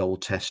 of the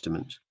Old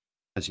Testament,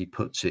 as he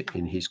puts it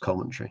in his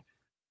commentary.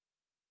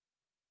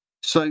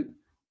 So,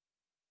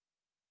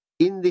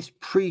 in this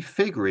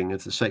prefiguring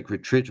of the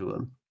sacred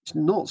Triduum, it's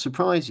not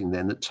surprising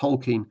then that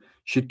Tolkien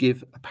should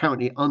give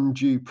apparently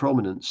undue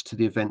prominence to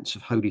the events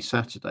of Holy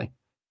Saturday.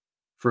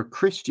 For a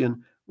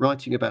Christian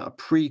writing about a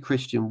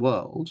pre-Christian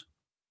world,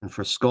 and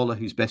for a scholar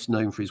who's best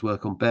known for his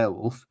work on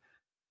Beowulf,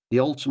 the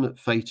ultimate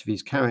fate of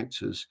his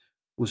characters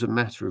was a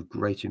matter of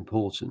great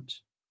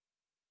importance.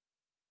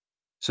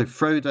 So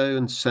Frodo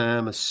and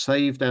Sam are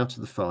saved out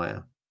of the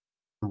fire,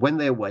 and when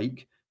they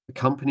awake, the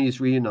company is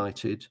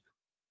reunited,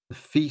 the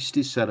feast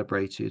is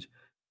celebrated,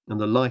 and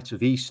the light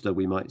of Easter,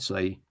 we might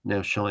say,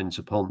 now shines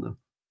upon them.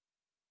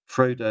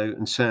 Frodo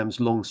and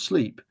Sam's long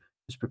sleep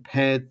has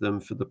prepared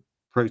them for the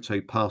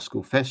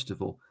proto-Paschal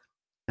festival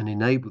and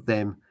enabled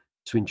them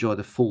to enjoy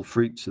the full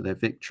fruits of their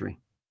victory.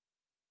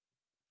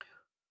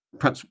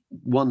 Perhaps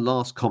one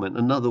last comment,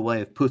 another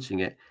way of putting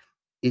it,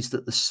 is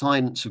that the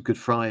silence of Good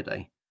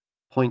Friday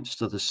points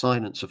to the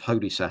silence of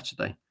Holy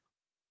Saturday,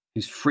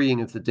 whose freeing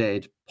of the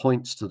dead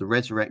points to the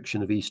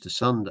resurrection of Easter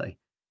Sunday,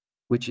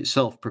 which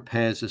itself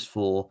prepares us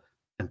for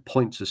and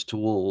points us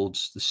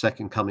towards the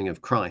second coming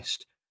of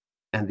Christ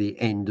and the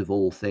end of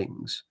all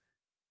things.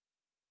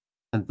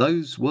 And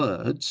those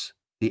words,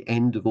 the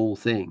end of all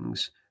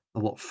things,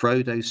 are what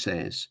Frodo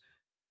says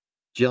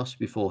just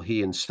before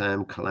he and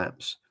Sam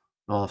collapse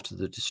after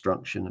the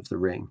destruction of the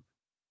ring.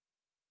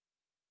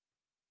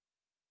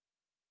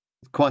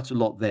 Quite a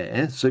lot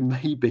there, so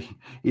maybe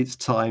it's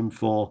time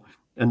for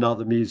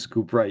another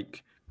musical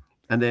break.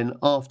 And then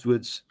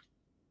afterwards,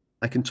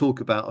 I can talk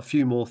about a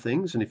few more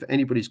things. And if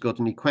anybody's got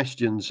any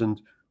questions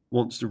and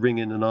wants to ring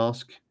in and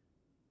ask,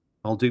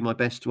 I'll do my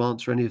best to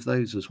answer any of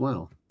those as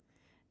well.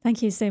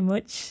 Thank you so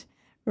much,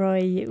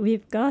 Roy.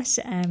 We've got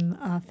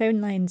our phone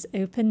lines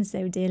open.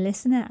 So, dear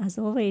listener, as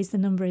always, the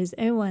number is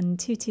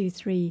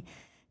 01223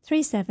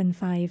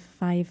 375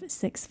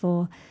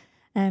 564.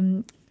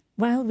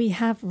 While we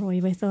have Roy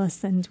with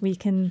us and we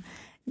can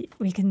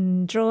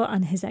draw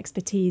on his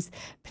expertise,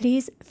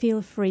 please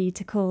feel free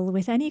to call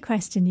with any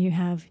question you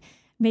have.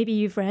 Maybe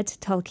you've read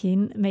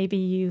Tolkien, maybe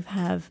you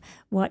have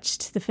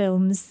watched the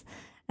films,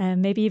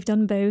 maybe you've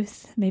done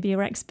both, maybe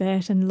you're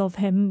expert and love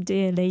him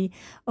dearly,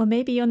 or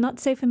maybe you're not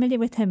so familiar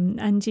with him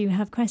and you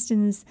have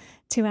questions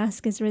to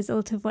ask as a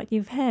result of what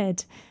you've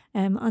heard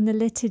on the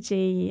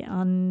liturgy,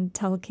 on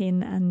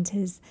Tolkien and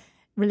his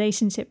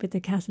relationship with the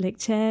Catholic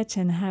Church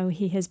and how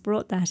he has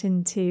brought that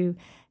into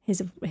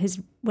his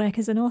work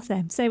as an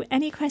author. So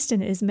any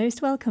question is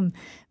most welcome,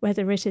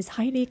 whether it is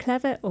highly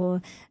clever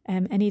or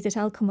any that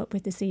I'll come up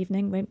with this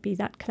evening won't be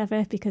that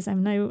clever because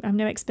I'm no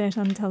expert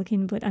on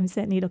Tolkien, but I'm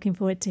certainly looking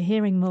forward to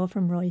hearing more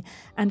from Roy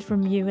and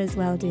from you as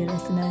well, dear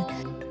listener.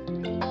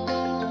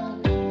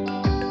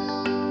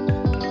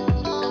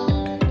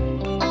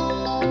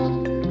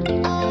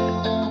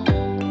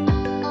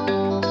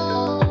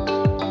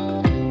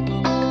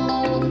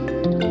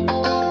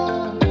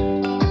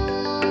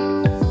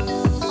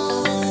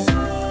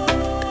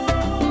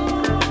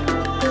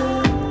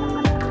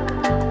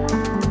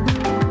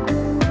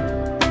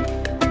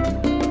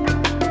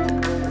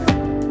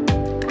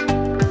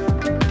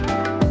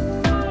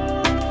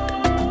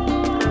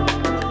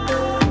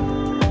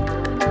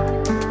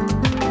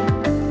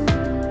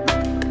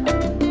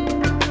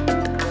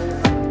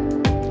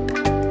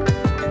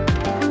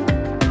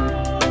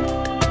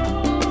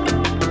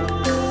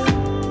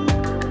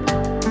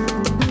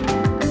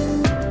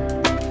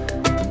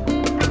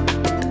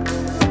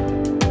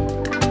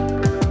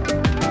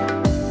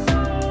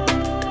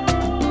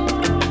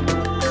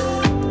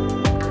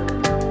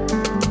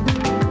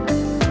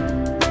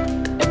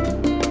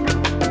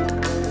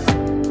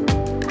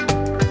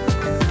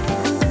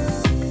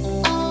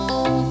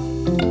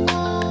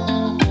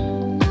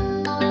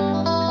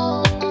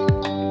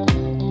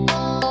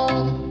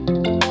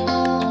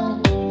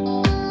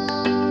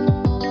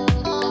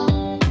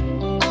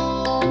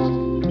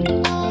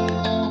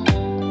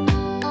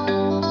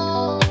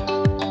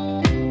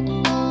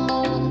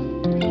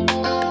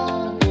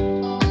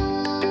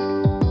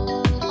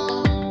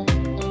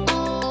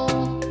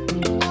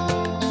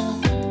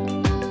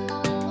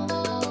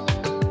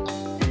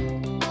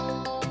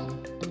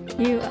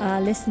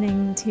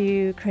 Listening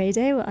to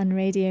Credo on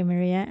Radio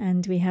Maria,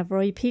 and we have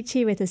Roy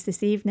Peachey with us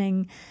this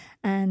evening.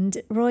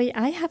 And Roy,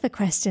 I have a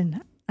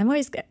question.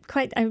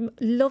 I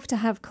love to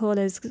have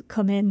callers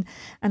come in,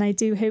 and I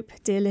do hope,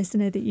 dear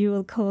listener, that you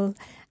will call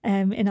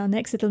in our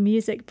next little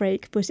music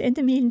break. But in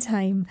the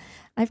meantime,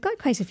 I've got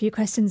quite a few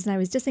questions, and I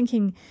was just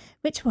thinking,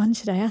 which one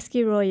should I ask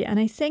you, Roy? And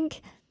I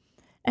think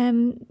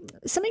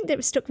something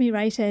that struck me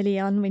right early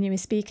on when you were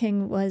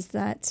speaking was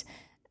that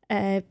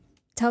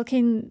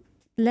Tolkien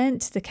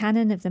learnt the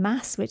canon of the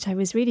Mass, which I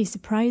was really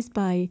surprised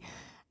by.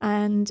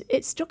 And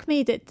it struck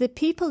me that the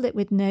people that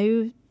would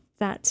know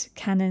that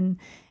canon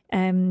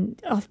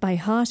off by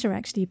heart are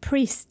actually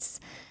priests.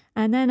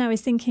 And then I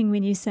was thinking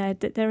when you said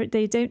that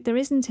there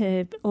isn't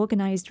an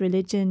organised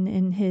religion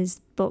in his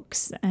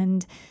books,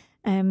 and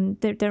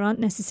there aren't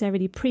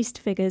necessarily priest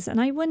figures.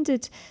 And I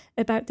wondered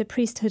about the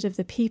priesthood of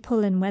the people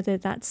and whether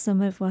that's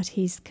some of what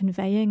he's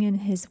conveying in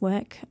his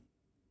work.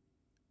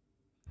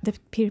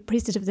 The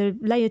priesthood of the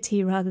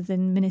laity rather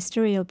than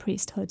ministerial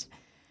priesthood.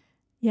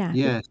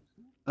 Yeah.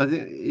 I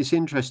think it's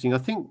interesting. I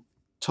think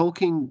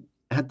Tolkien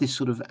had this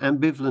sort of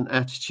ambivalent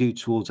attitude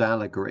towards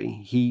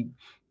allegory. He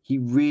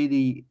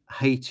really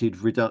hated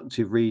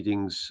reductive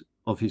readings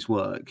of his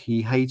work.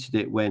 He hated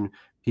it when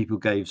people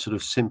gave sort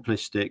of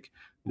simplistic,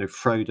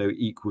 Frodo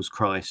equals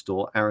Christ,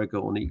 or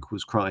Aragorn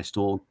equals Christ,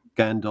 or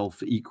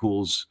Gandalf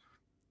equals,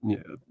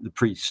 the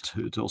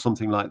priesthood, or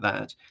something like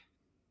that.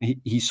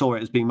 He saw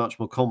it as being much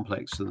more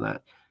complex than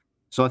that.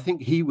 So I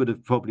think he would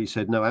have probably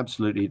said, no,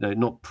 absolutely, no,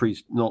 not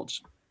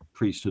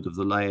priesthood of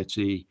the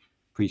laity,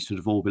 priesthood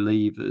of all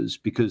believers,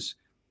 because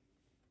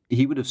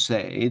he would have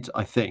said,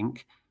 I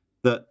think,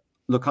 that,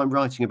 look, I'm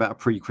writing about a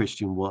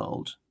pre-Christian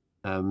world.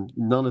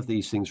 None of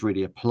these things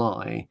really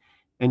apply.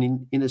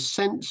 And in a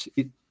sense,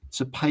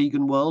 it's a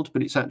pagan world,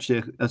 but it's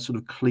actually a sort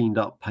of cleaned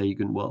up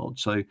pagan world.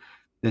 So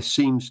there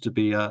seems to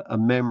be a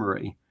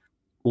memory,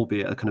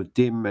 albeit a kind of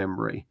dim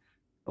memory,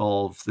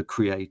 of the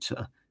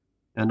creator.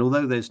 And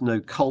although there's no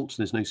cult,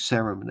 there's no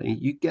ceremony,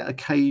 you get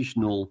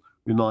occasional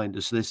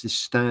reminders. So there's this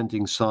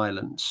standing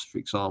silence, for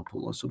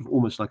example, or sort of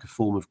almost like a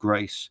form of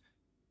grace,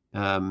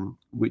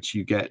 which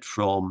you get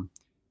from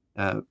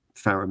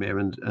Faramir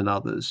and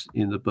others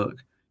in the book.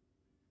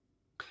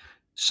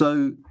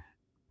 So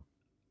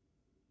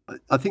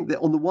I think that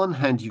on the one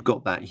hand, you've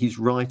got that he's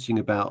writing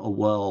about a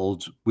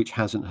world which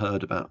hasn't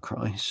heard about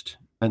Christ,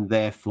 and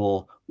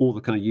therefore all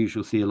the kind of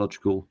usual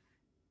theological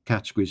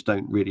categories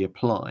don't really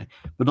apply.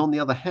 But on the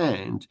other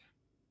hand,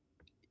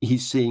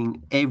 he's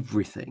seeing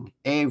everything,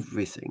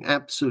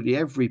 absolutely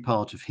every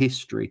part of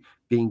history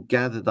being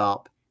gathered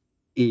up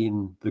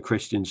in the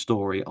Christian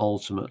story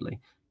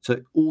ultimately.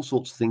 So all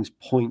sorts of things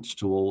point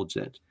towards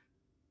it.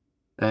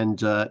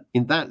 And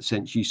in that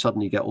sense, you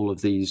suddenly get all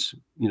of these,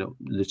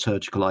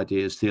 liturgical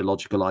ideas,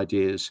 theological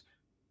ideas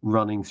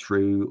running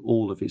through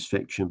all of his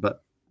fiction,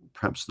 but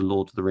perhaps The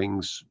Lord of the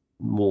Rings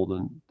more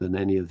than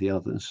any of the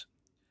others.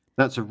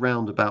 That's a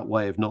roundabout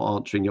way of not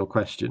answering your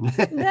question.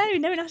 No,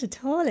 not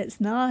at all. It's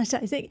not.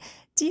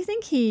 Do you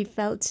think he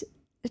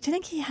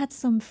had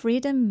some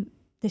freedom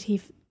that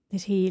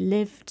he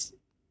lived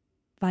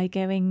by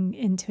going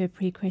into a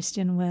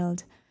pre-Christian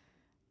world?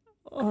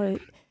 Or,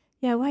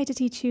 yeah, why did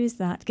he choose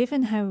that,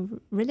 given how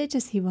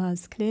religious he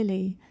was,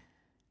 clearly?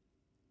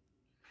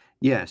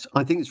 Yes,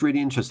 I think it's really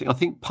interesting. I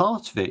think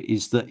part of it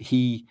is that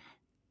he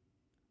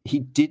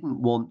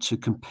didn't want to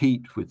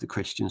compete with the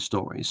Christian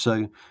story. So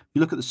if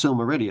you look at the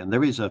Silmarillion,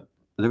 there is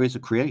a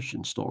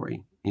creation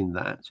story in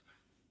that,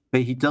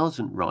 but he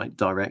doesn't write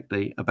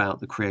directly about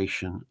the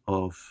creation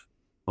of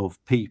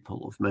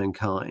people, of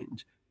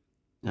mankind,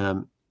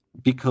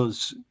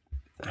 because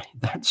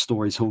that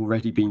story's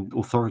already been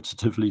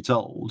authoritatively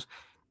told.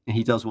 And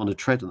he doesn't want to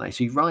tread on that.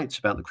 So he writes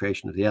about the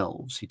creation of the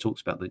elves. He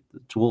talks about the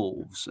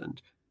dwarves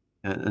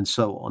and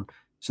so on.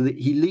 So that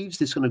he leaves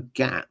this kind of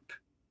gap.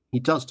 He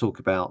does talk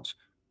about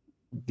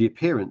the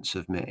appearance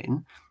of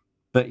men,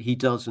 but he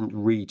doesn't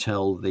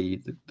retell the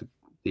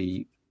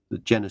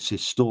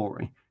Genesis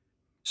story.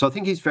 So I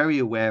think he's very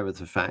aware of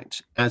the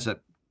fact, as a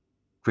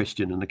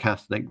Christian and a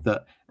Catholic,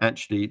 that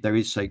actually there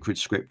is sacred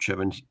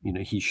scripture, and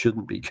he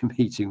shouldn't be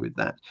competing with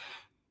that.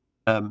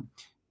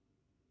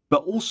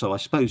 But also, I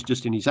suppose,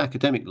 just in his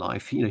academic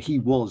life, he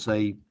was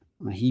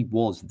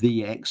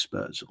the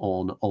expert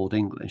on Old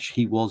English.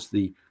 He was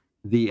the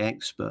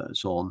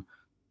expert on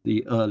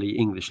the early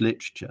English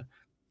literature.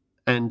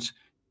 And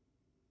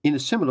in a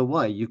similar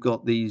way, you've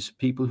got these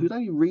people who'd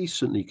only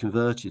recently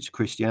converted to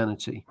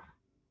Christianity,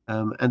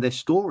 and their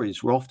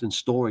stories were often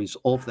stories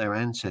of their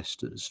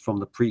ancestors from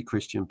the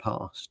pre-Christian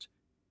past.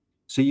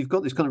 So you've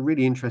got this kind of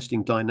really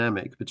interesting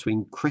dynamic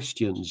between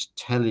Christians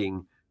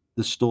telling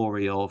the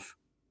story of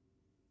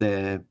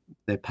their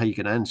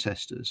pagan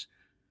ancestors,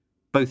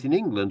 both in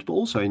England but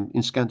also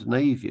in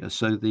Scandinavia.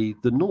 So the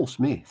Norse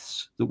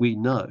myths that we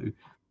know,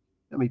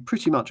 I mean,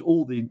 pretty much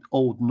all the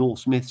old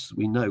Norse myths that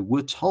we know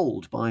were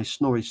told by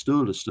Snorri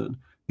Sturluson,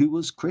 who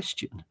was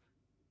Christian,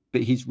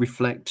 but he's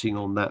reflecting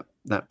on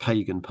that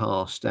pagan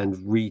past and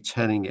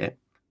retelling it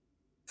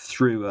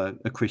through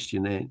a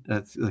Christian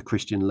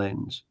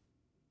lens.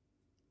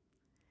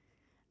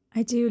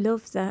 I do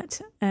love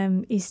that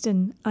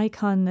Eastern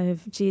icon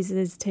of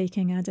Jesus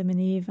taking Adam and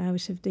Eve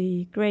out of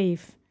the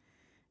grave,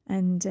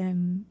 and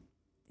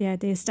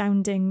the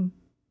astounding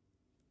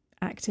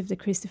act of the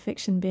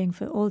crucifixion being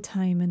for all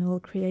time and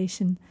all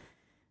creation.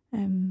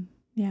 Isn't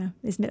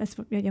it? That's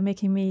what you're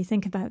making me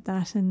think about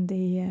that, and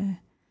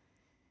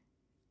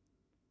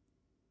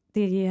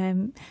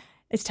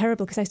it's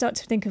terrible because I start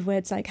to think of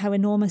words like how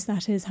enormous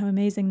that is, how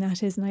amazing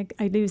that is, and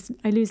I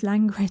lose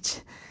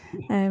language.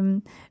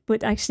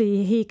 But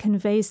actually, he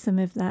conveys some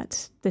of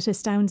that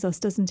astounds us,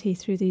 doesn't he,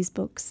 through these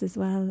books as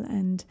well,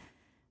 and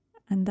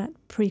that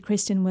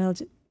pre-Christian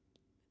world,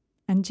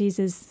 and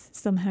Jesus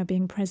somehow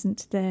being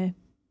present there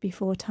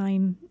before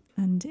time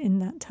and in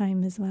that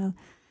time as well.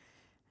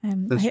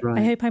 That's right.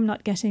 I hope I'm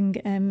not getting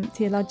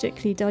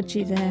theologically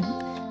dodgy there,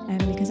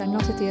 because I'm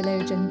not a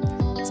theologian,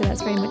 so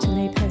that's very much a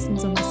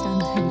layperson's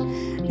understanding.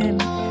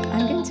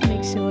 I'm going to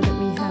make sure that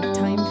we have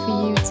time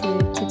for you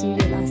to do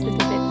your last little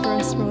bit for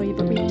us, Roy,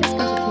 but we've just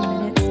got a few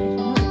minutes. If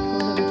another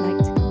caller would like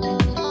to come in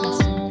with a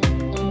question, I'm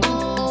going to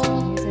pass the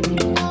news over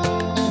here.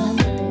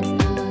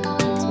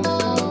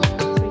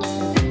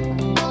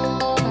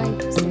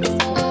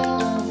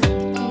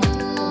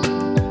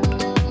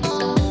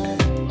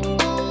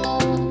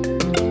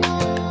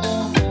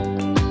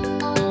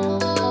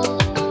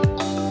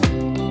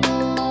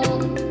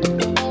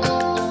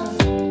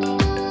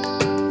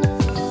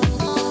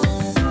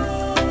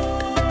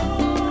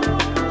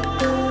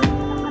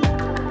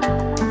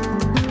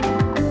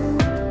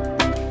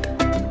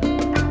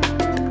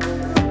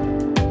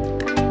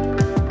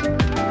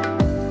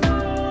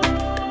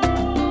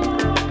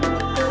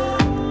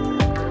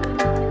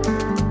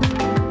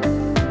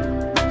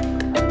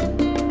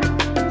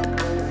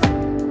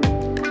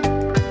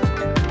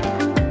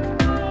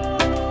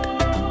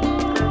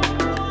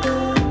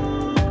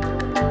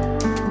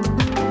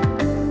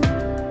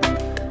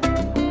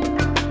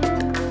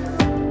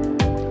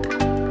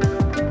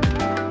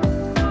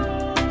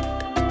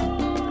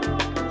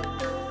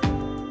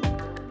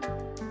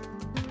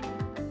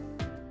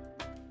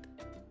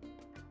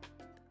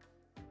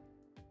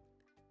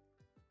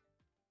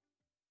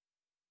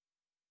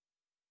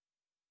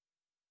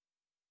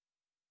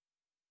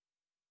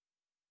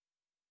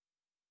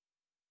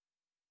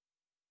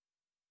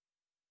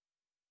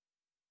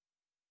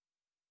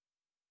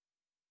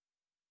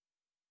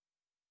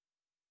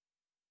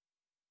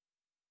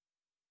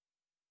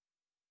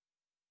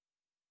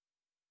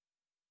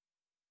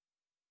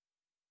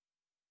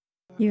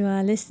 You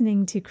are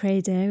listening to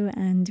Credo,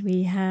 and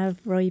we have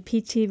Roy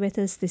Peachey with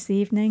us this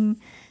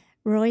evening.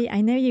 Roy,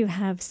 I know you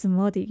have some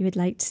more that you would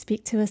like to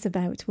speak to us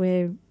about.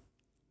 We're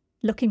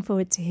looking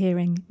forward to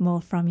hearing more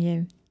from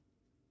you.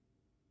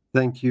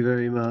 Thank you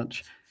very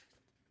much.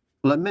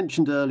 Well, I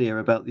mentioned earlier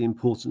about the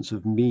importance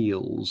of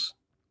meals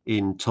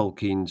in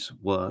Tolkien's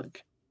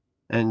work,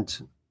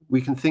 and we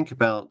can think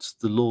about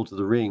The Lord of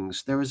the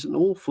Rings. There is an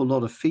awful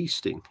lot of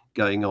feasting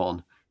going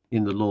on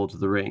in The Lord of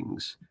the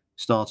Rings,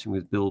 starting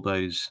with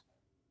Bilbo's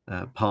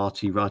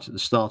party right at the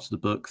start of the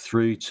book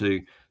through to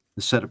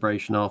the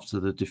celebration after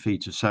the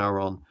defeat of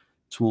Sauron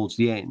towards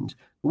the end.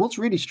 And what's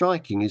really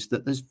striking is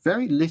that there's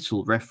very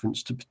little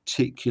reference to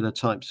particular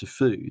types of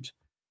food,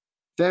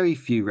 very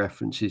few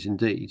references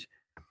indeed.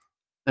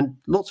 And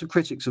lots of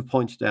critics have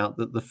pointed out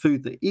that the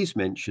food that is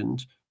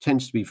mentioned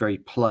tends to be very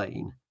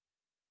plain.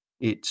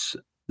 It's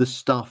the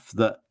stuff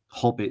that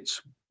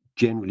hobbits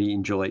generally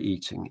enjoy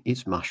eating.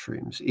 It's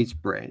mushrooms, it's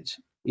bread,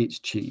 it's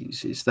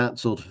cheese, it's that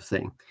sort of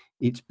thing.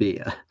 It's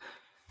beer.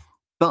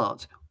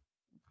 But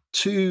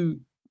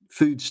two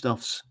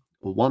foodstuffs,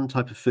 or one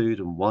type of food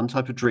and one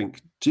type of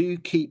drink, do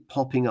keep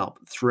popping up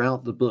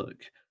throughout the book.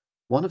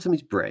 One of them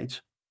is bread.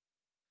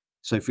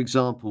 So, for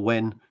example,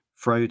 when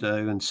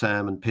Frodo and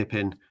Sam and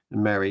Pippin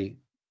and Merry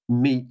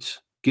meet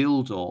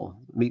Gildor,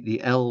 meet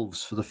the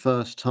elves for the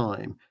first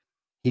time,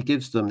 he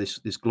gives them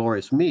this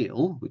glorious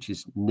meal, which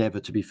is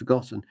never to be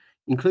forgotten,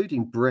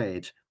 including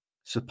bread,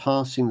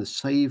 surpassing the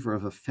savour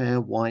of a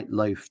fair white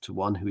loaf to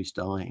one who is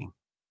dying.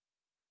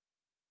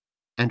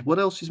 And what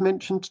else is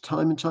mentioned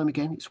time and time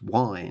again? It's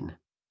wine.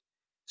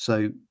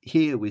 So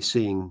here we're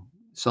seeing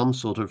some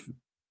sort of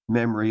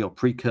memory or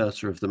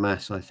precursor of the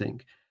Mass, I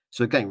think.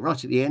 So again,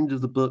 right at the end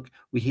of the book,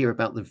 we hear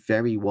about the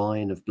very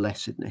wine of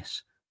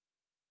blessedness.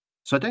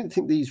 So I don't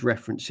think these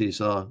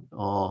references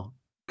are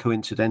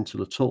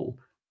coincidental at all.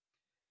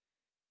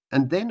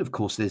 And then, of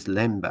course, there's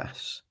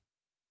lembas,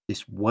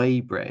 this whey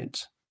bread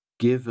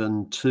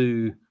given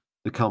to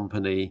the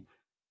company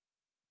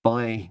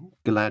by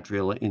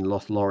Galadriel in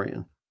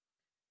Lothlorien.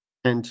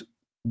 And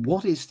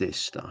what is this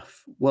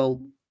stuff? Well,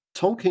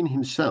 Tolkien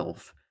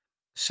himself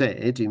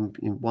said in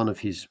one of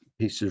his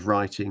pieces of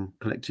writing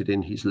collected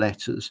in his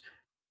letters,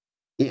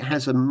 it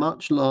has a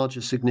much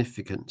larger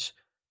significance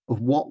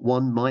of what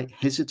one might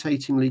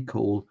hesitatingly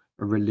call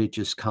a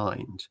religious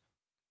kind.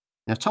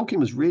 Now, Tolkien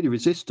was really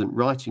resistant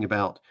writing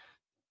about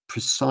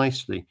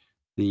precisely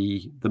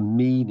the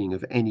meaning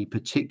of any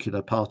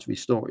particular part of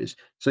his stories.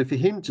 So for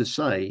him to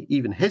say,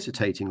 even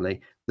hesitatingly,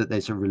 that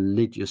there's a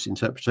religious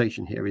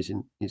interpretation here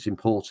is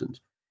important.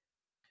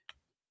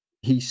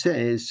 He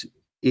says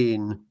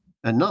in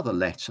another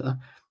letter,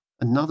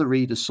 another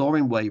reader saw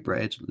in whey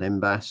bread,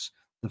 lembas,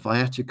 the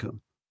viaticum,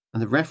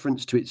 and the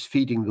reference to its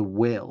feeding the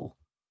will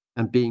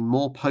and being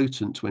more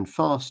potent when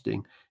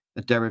fasting,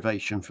 a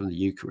derivation from the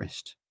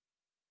Eucharist.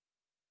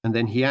 And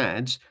then he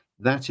adds,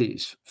 that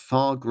is,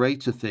 far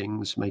greater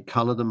things may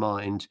colour the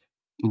mind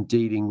in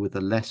dealing with the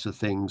lesser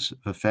things of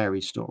a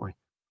fairy story.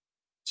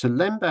 So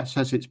lembas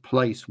has its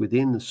place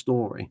within the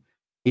story.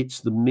 It's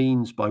the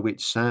means by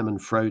which Sam and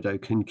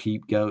Frodo can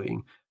keep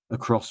going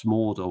across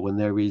Mordor when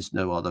there is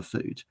no other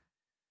food.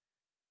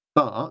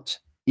 But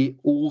it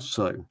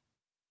also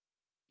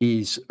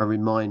is a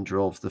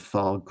reminder of the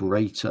far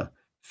greater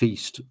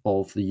feast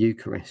of the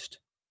Eucharist.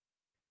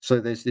 So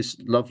there's this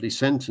lovely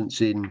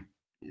sentence in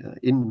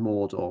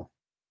Mordor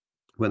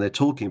when they're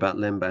talking about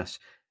lembas,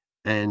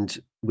 and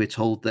we're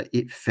told that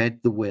it fed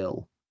the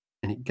will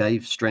and it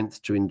gave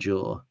strength to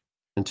endure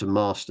and to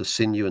master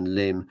sinew and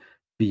limb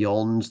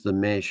beyond the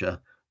measure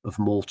of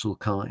mortal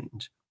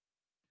kind.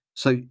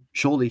 So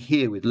surely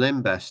here with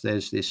lembas,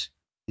 there's this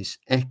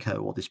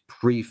echo or this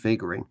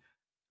prefiguring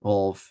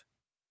of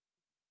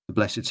the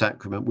Blessed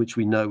Sacrament, which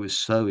we know is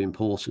so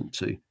important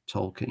to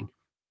Tolkien.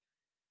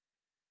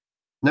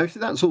 Now, if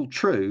that's all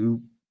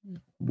true,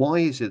 why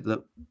is it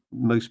that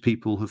most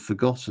people have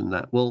forgotten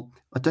that? Well,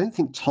 I don't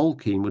think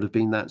Tolkien would have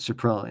been that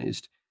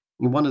surprised.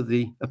 In one of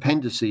the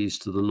appendices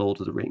to The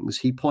Lord of the Rings,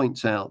 he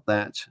points out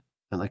that,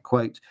 and I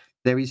quote,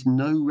 there is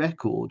no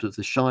record of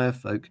the Shire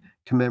folk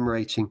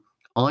commemorating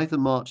either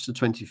March the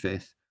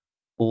 25th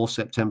or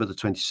September the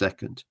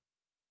 22nd.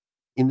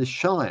 In the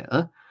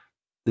Shire,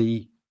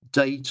 the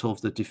date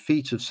of the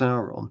defeat of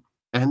Sauron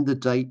and the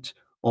date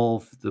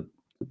of the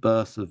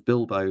birth of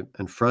Bilbo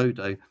and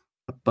Frodo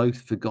are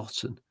both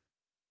forgotten.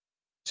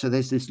 So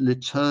there's this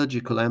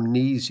liturgical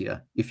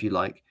amnesia, if you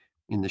like,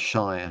 in the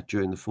Shire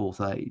during the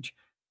Fourth Age.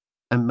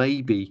 And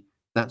maybe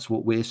that's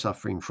what we're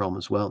suffering from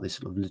as well, this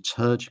sort of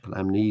liturgical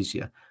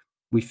amnesia.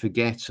 We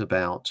forget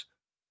about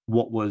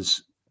what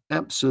was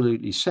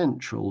absolutely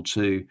central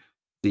to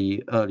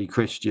the early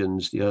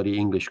Christians, the early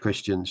English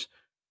Christians,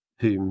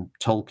 whom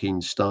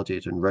Tolkien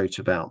studied and wrote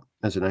about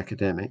as an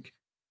academic.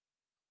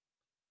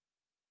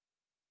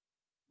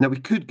 Now, we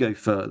could go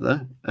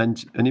further,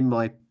 and in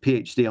my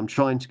PhD, I'm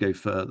trying to go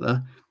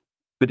further,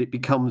 but it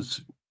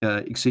becomes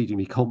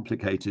exceedingly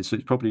complicated. So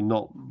it's probably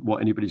not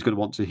what anybody's going to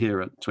want to hear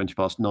at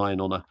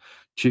 9:20 on a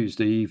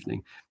Tuesday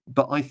evening.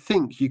 But I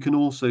think you can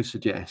also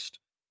suggest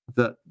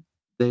that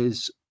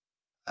there's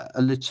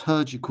a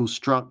liturgical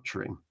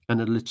structuring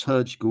and a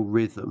liturgical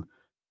rhythm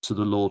to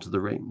the Lord of the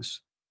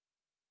Rings,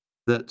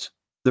 that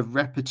the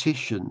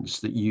repetitions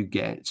that you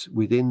get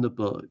within the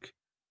book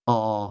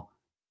are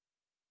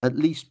at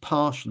least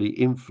partially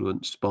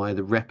influenced by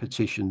the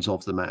repetitions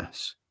of the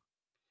Mass.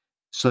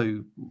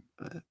 So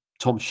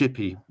Tom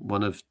Shippey,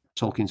 one of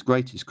Tolkien's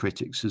greatest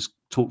critics, has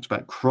talked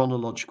about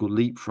chronological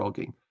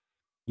leapfrogging.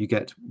 You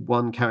get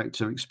one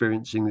character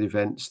experiencing the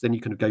events, then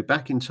you kind of go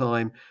back in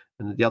time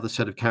and the other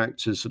set of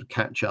characters sort of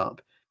catch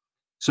up.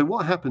 So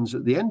what happens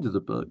at the end of the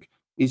book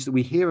is that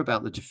we hear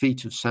about the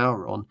defeat of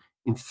Sauron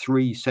in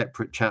 3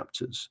 separate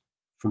chapters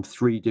from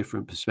 3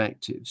 different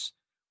perspectives.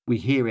 We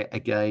hear it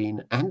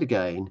again and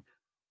again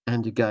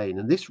and again.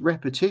 And this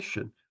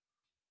repetition,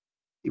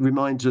 it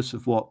reminds us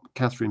of what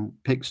Catherine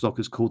Pickstock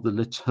has called the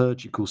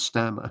liturgical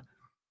stammer,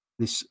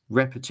 this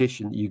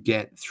repetition that you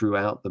get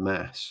throughout the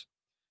Mass,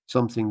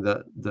 something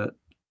that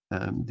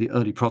the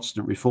early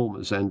Protestant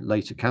reformers and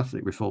later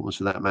Catholic reformers,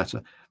 for that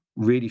matter,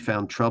 really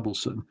found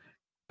troublesome,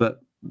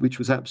 but which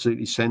was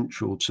absolutely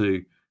central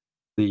to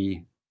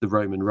the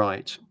Roman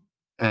Rite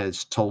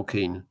as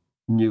Tolkien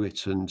knew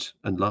it and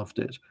loved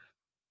it.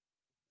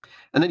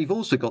 And then you've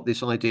also got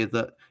this idea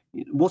that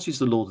what is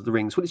the Lord of the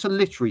Rings? Well, it's a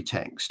literary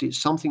text. It's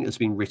something that's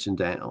been written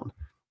down.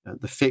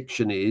 The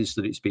fiction is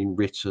that it's been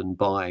written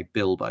by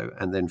Bilbo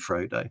and then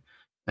Frodo,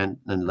 and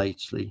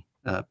lately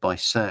by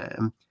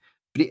Sam.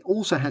 But it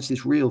also has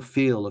this real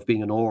feel of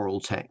being an oral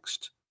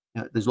text.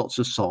 There's lots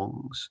of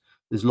songs.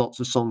 There's lots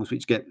of songs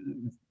which get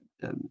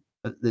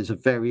there's a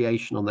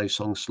variation on those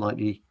songs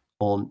slightly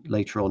on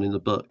later on in the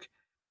book.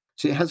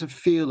 So it has a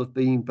feel of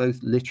being both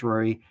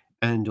literary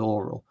and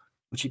oral,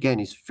 which again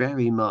is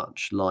very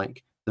much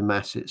like the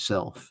Mass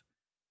itself.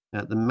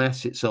 The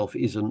Mass itself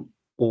is an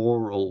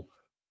oral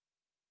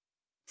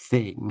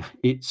thing.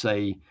 It's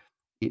a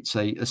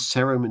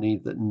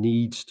ceremony that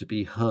needs to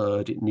be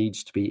heard. It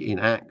needs to be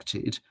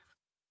enacted.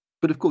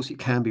 But of course, it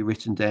can be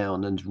written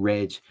down and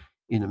read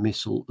in a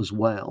missal as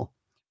well.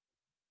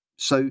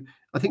 So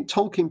I think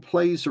Tolkien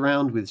plays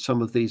around with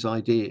some of these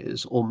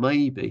ideas, or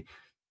maybe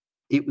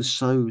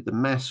the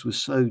Mass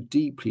was so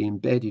deeply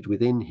embedded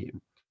within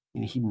him.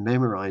 He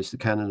memorized the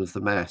canon of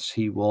the Mass.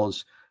 He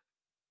was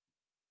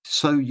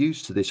so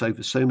used to this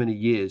over so many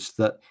years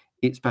that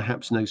it's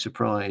perhaps no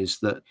surprise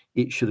that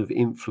it should have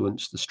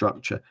influenced the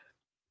structure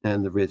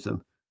and the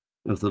rhythm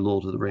of the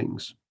Lord of the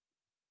Rings.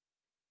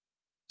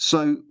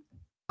 So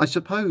I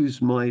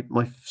suppose my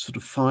sort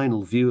of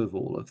final view of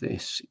all of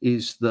this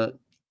is that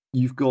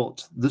you've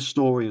got the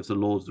story of the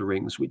Lord of the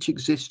Rings, which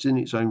exists in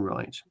its own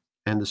right,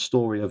 and the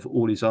story of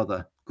all his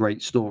other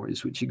great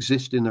stories, which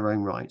exist in their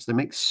own rights. They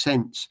make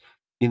sense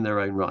in their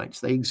own rights.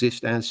 They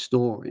exist as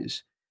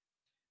stories,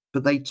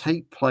 but they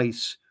take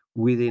place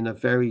within a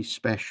very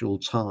special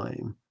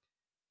time.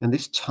 And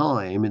this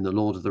time in the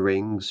Lord of the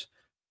Rings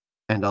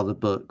and other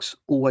books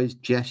always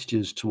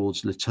gestures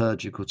towards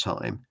liturgical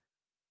time,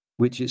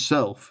 which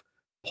itself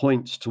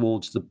points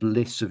towards the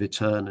bliss of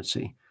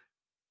eternity.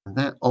 And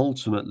that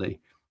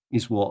ultimately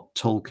is what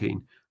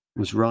Tolkien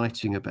was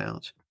writing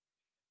about.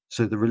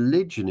 So the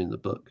religion in the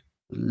book,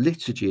 the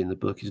liturgy in the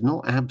book is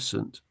not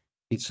absent,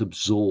 it's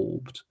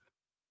absorbed.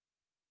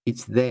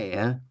 It's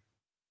there,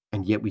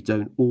 and yet we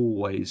don't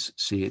always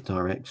see it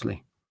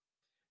directly.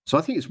 So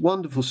I think it's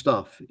wonderful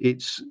stuff.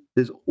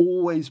 There's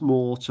always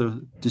more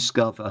to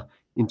discover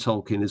in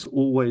Tolkien. There's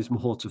always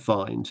more to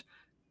find.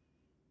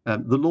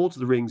 The Lord of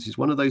the Rings is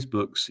one of those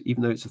books,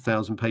 even though it's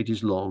 1,000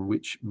 pages long,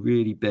 which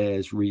really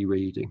bears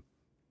rereading.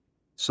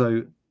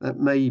 So that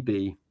may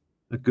be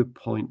a good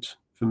point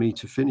for me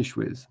to finish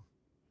with.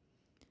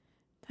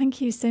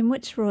 Thank you so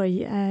much,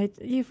 Roy.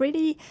 You've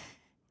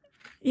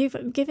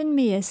given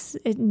me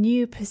a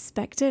new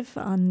perspective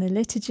on the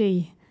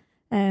liturgy.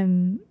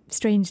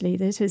 Strangely,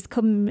 that has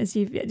come as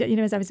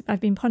I've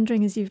been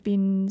pondering as you've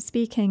been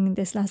speaking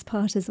this last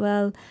part as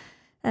well.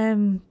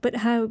 But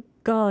how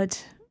God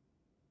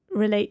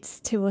relates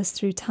to us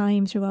through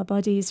time, through our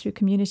bodies, through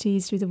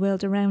communities, through the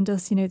world around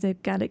us, the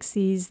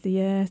galaxies,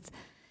 the earth,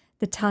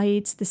 the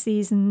tides, the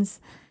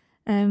seasons,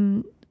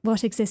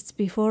 what exists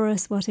before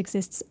us, what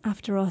exists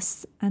after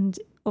us, and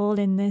all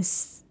in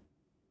this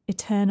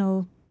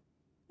eternal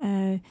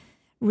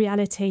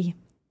reality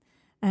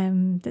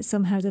that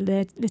somehow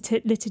the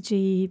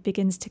liturgy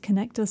begins to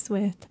connect us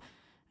with.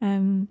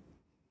 So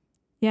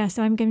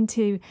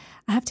I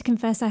have to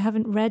confess I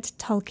haven't read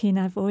Tolkien.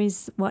 I've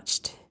always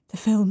watched the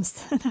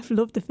films, and I've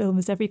loved the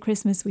films. Every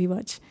Christmas we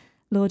watch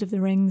Lord of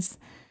the Rings.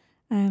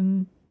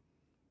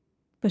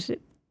 But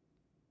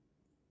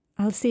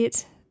I'll see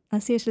it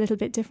a little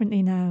bit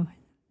differently now.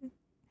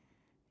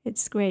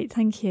 It's great.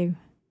 Thank you.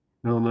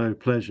 Oh, no,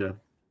 pleasure.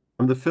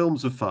 And the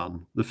films are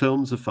fun.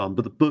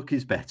 But the book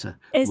is better.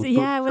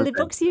 The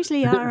books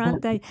usually are,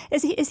 aren't they?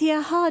 Is he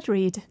a hard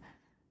read?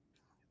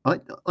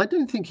 I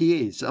don't think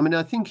he is. I mean,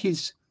 I think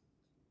it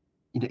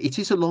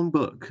is a long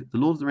book. The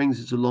Lord of the Rings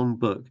is a long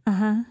book.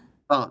 Uh-huh.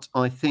 But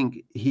I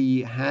think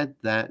he had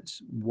that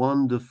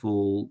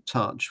wonderful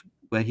touch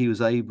where he was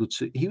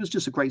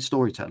just a great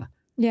storyteller.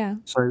 Yeah.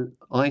 So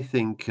I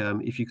think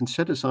if you can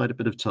set aside a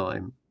bit of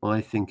time,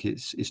 I think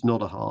it's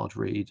not a hard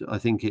read. I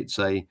think it's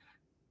a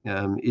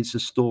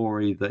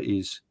story that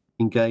is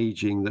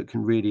engaging, that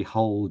can really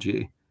hold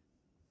you.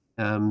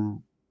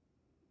 Um,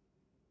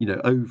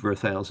 over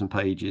 1,000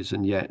 pages,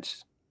 and yet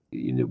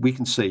we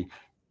can see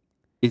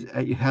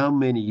how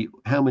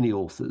many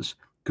authors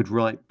could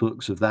write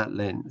books of that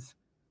length.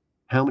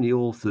 How many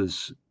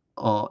authors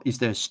is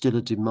there still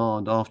a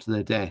demand after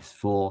their death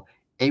for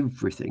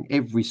everything,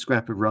 every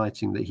scrap of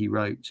writing that he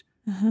wrote?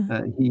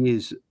 Uh-huh. He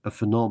is a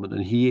phenomenon.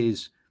 He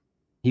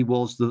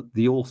was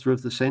the author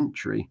of the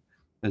century,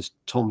 as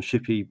Tom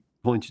Shippey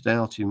pointed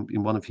out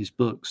in one of his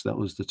books. That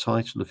was the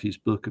title of his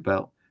book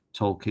about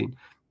Tolkien.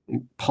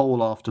 In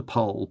poll after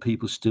poll,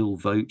 people still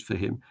vote for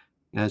him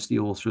as the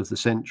author of the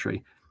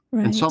century.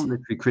 And some Right.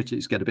 literary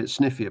critics get a bit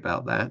sniffy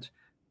about that,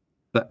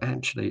 but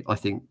actually, I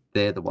think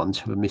they're the ones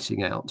who are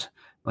missing out.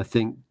 I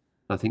think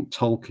I think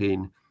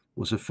Tolkien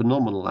was a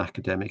phenomenal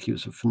academic. He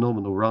was a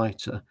phenomenal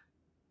writer,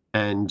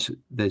 and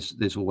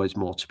there's always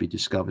more to be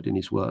discovered in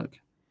his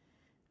work.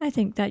 I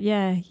think that,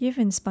 yeah, you've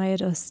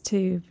inspired us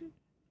to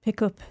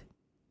pick up.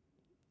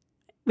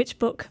 Which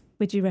book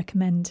would you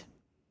recommend?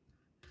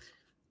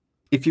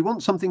 If you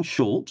want something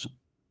short,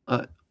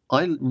 uh,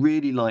 I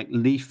really like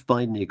Leaf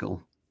by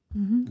Niggle.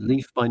 Hmm.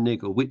 Leaf by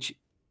Niggle, which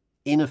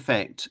in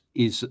effect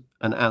is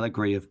an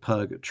allegory of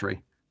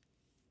purgatory.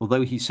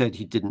 Although he said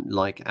he didn't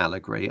like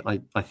allegory,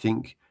 I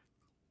think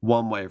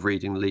one way of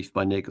reading Leaf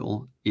by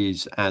Niggle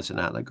is as an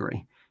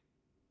allegory.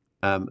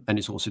 And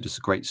it's also just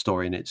a great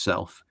story in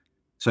itself.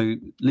 So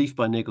Leaf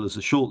by Niggle is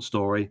a short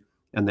story,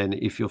 and then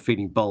if you're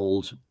feeling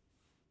bold,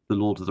 The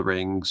Lord of the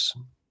Rings.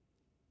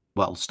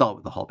 Well, start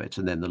with The Hobbit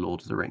and then The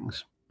Lord of the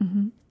Rings.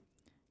 Hmm.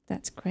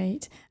 That's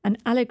great. And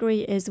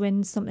allegory is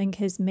when something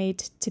is made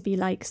to be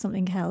like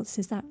something else.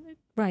 Is that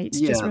right?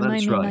 Just Yeah, remind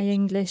that's me my right.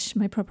 English,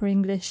 my proper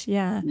English.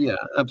 Yeah. Yeah,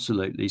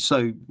 absolutely.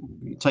 So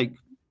you take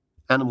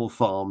Animal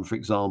Farm, for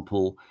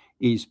example,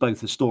 is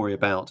both a story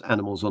about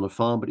animals on a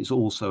farm, but it's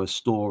also a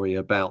story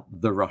about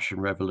the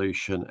Russian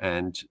Revolution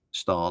and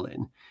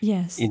Stalin.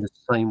 Yes. In the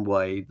same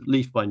way,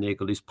 Leaf by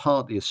Niggle is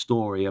partly a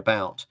story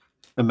about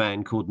a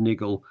man called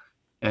Niggle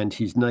and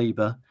his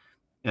neighbor,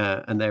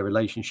 and their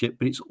relationship,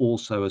 but it's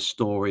also a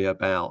story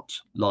about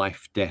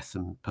life, death,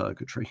 and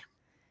purgatory.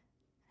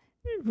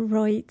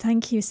 Roy,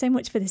 thank you so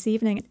much for this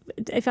evening.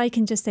 If I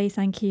can just say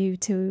thank you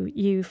to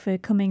you for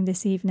coming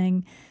this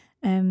evening,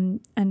 and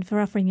for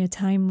offering your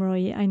time,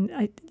 Roy.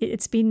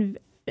 It's been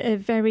a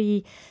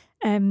very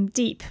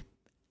deep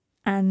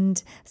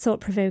and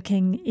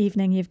thought-provoking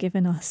evening you've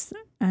given us,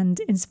 and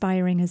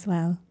inspiring as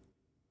well.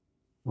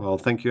 Well,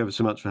 thank you ever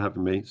so much for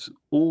having me. It's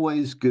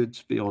always good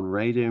to be on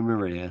Radio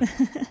Maria.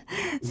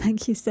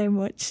 Thank you so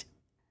much.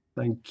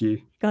 Thank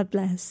you. God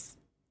bless.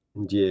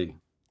 And you.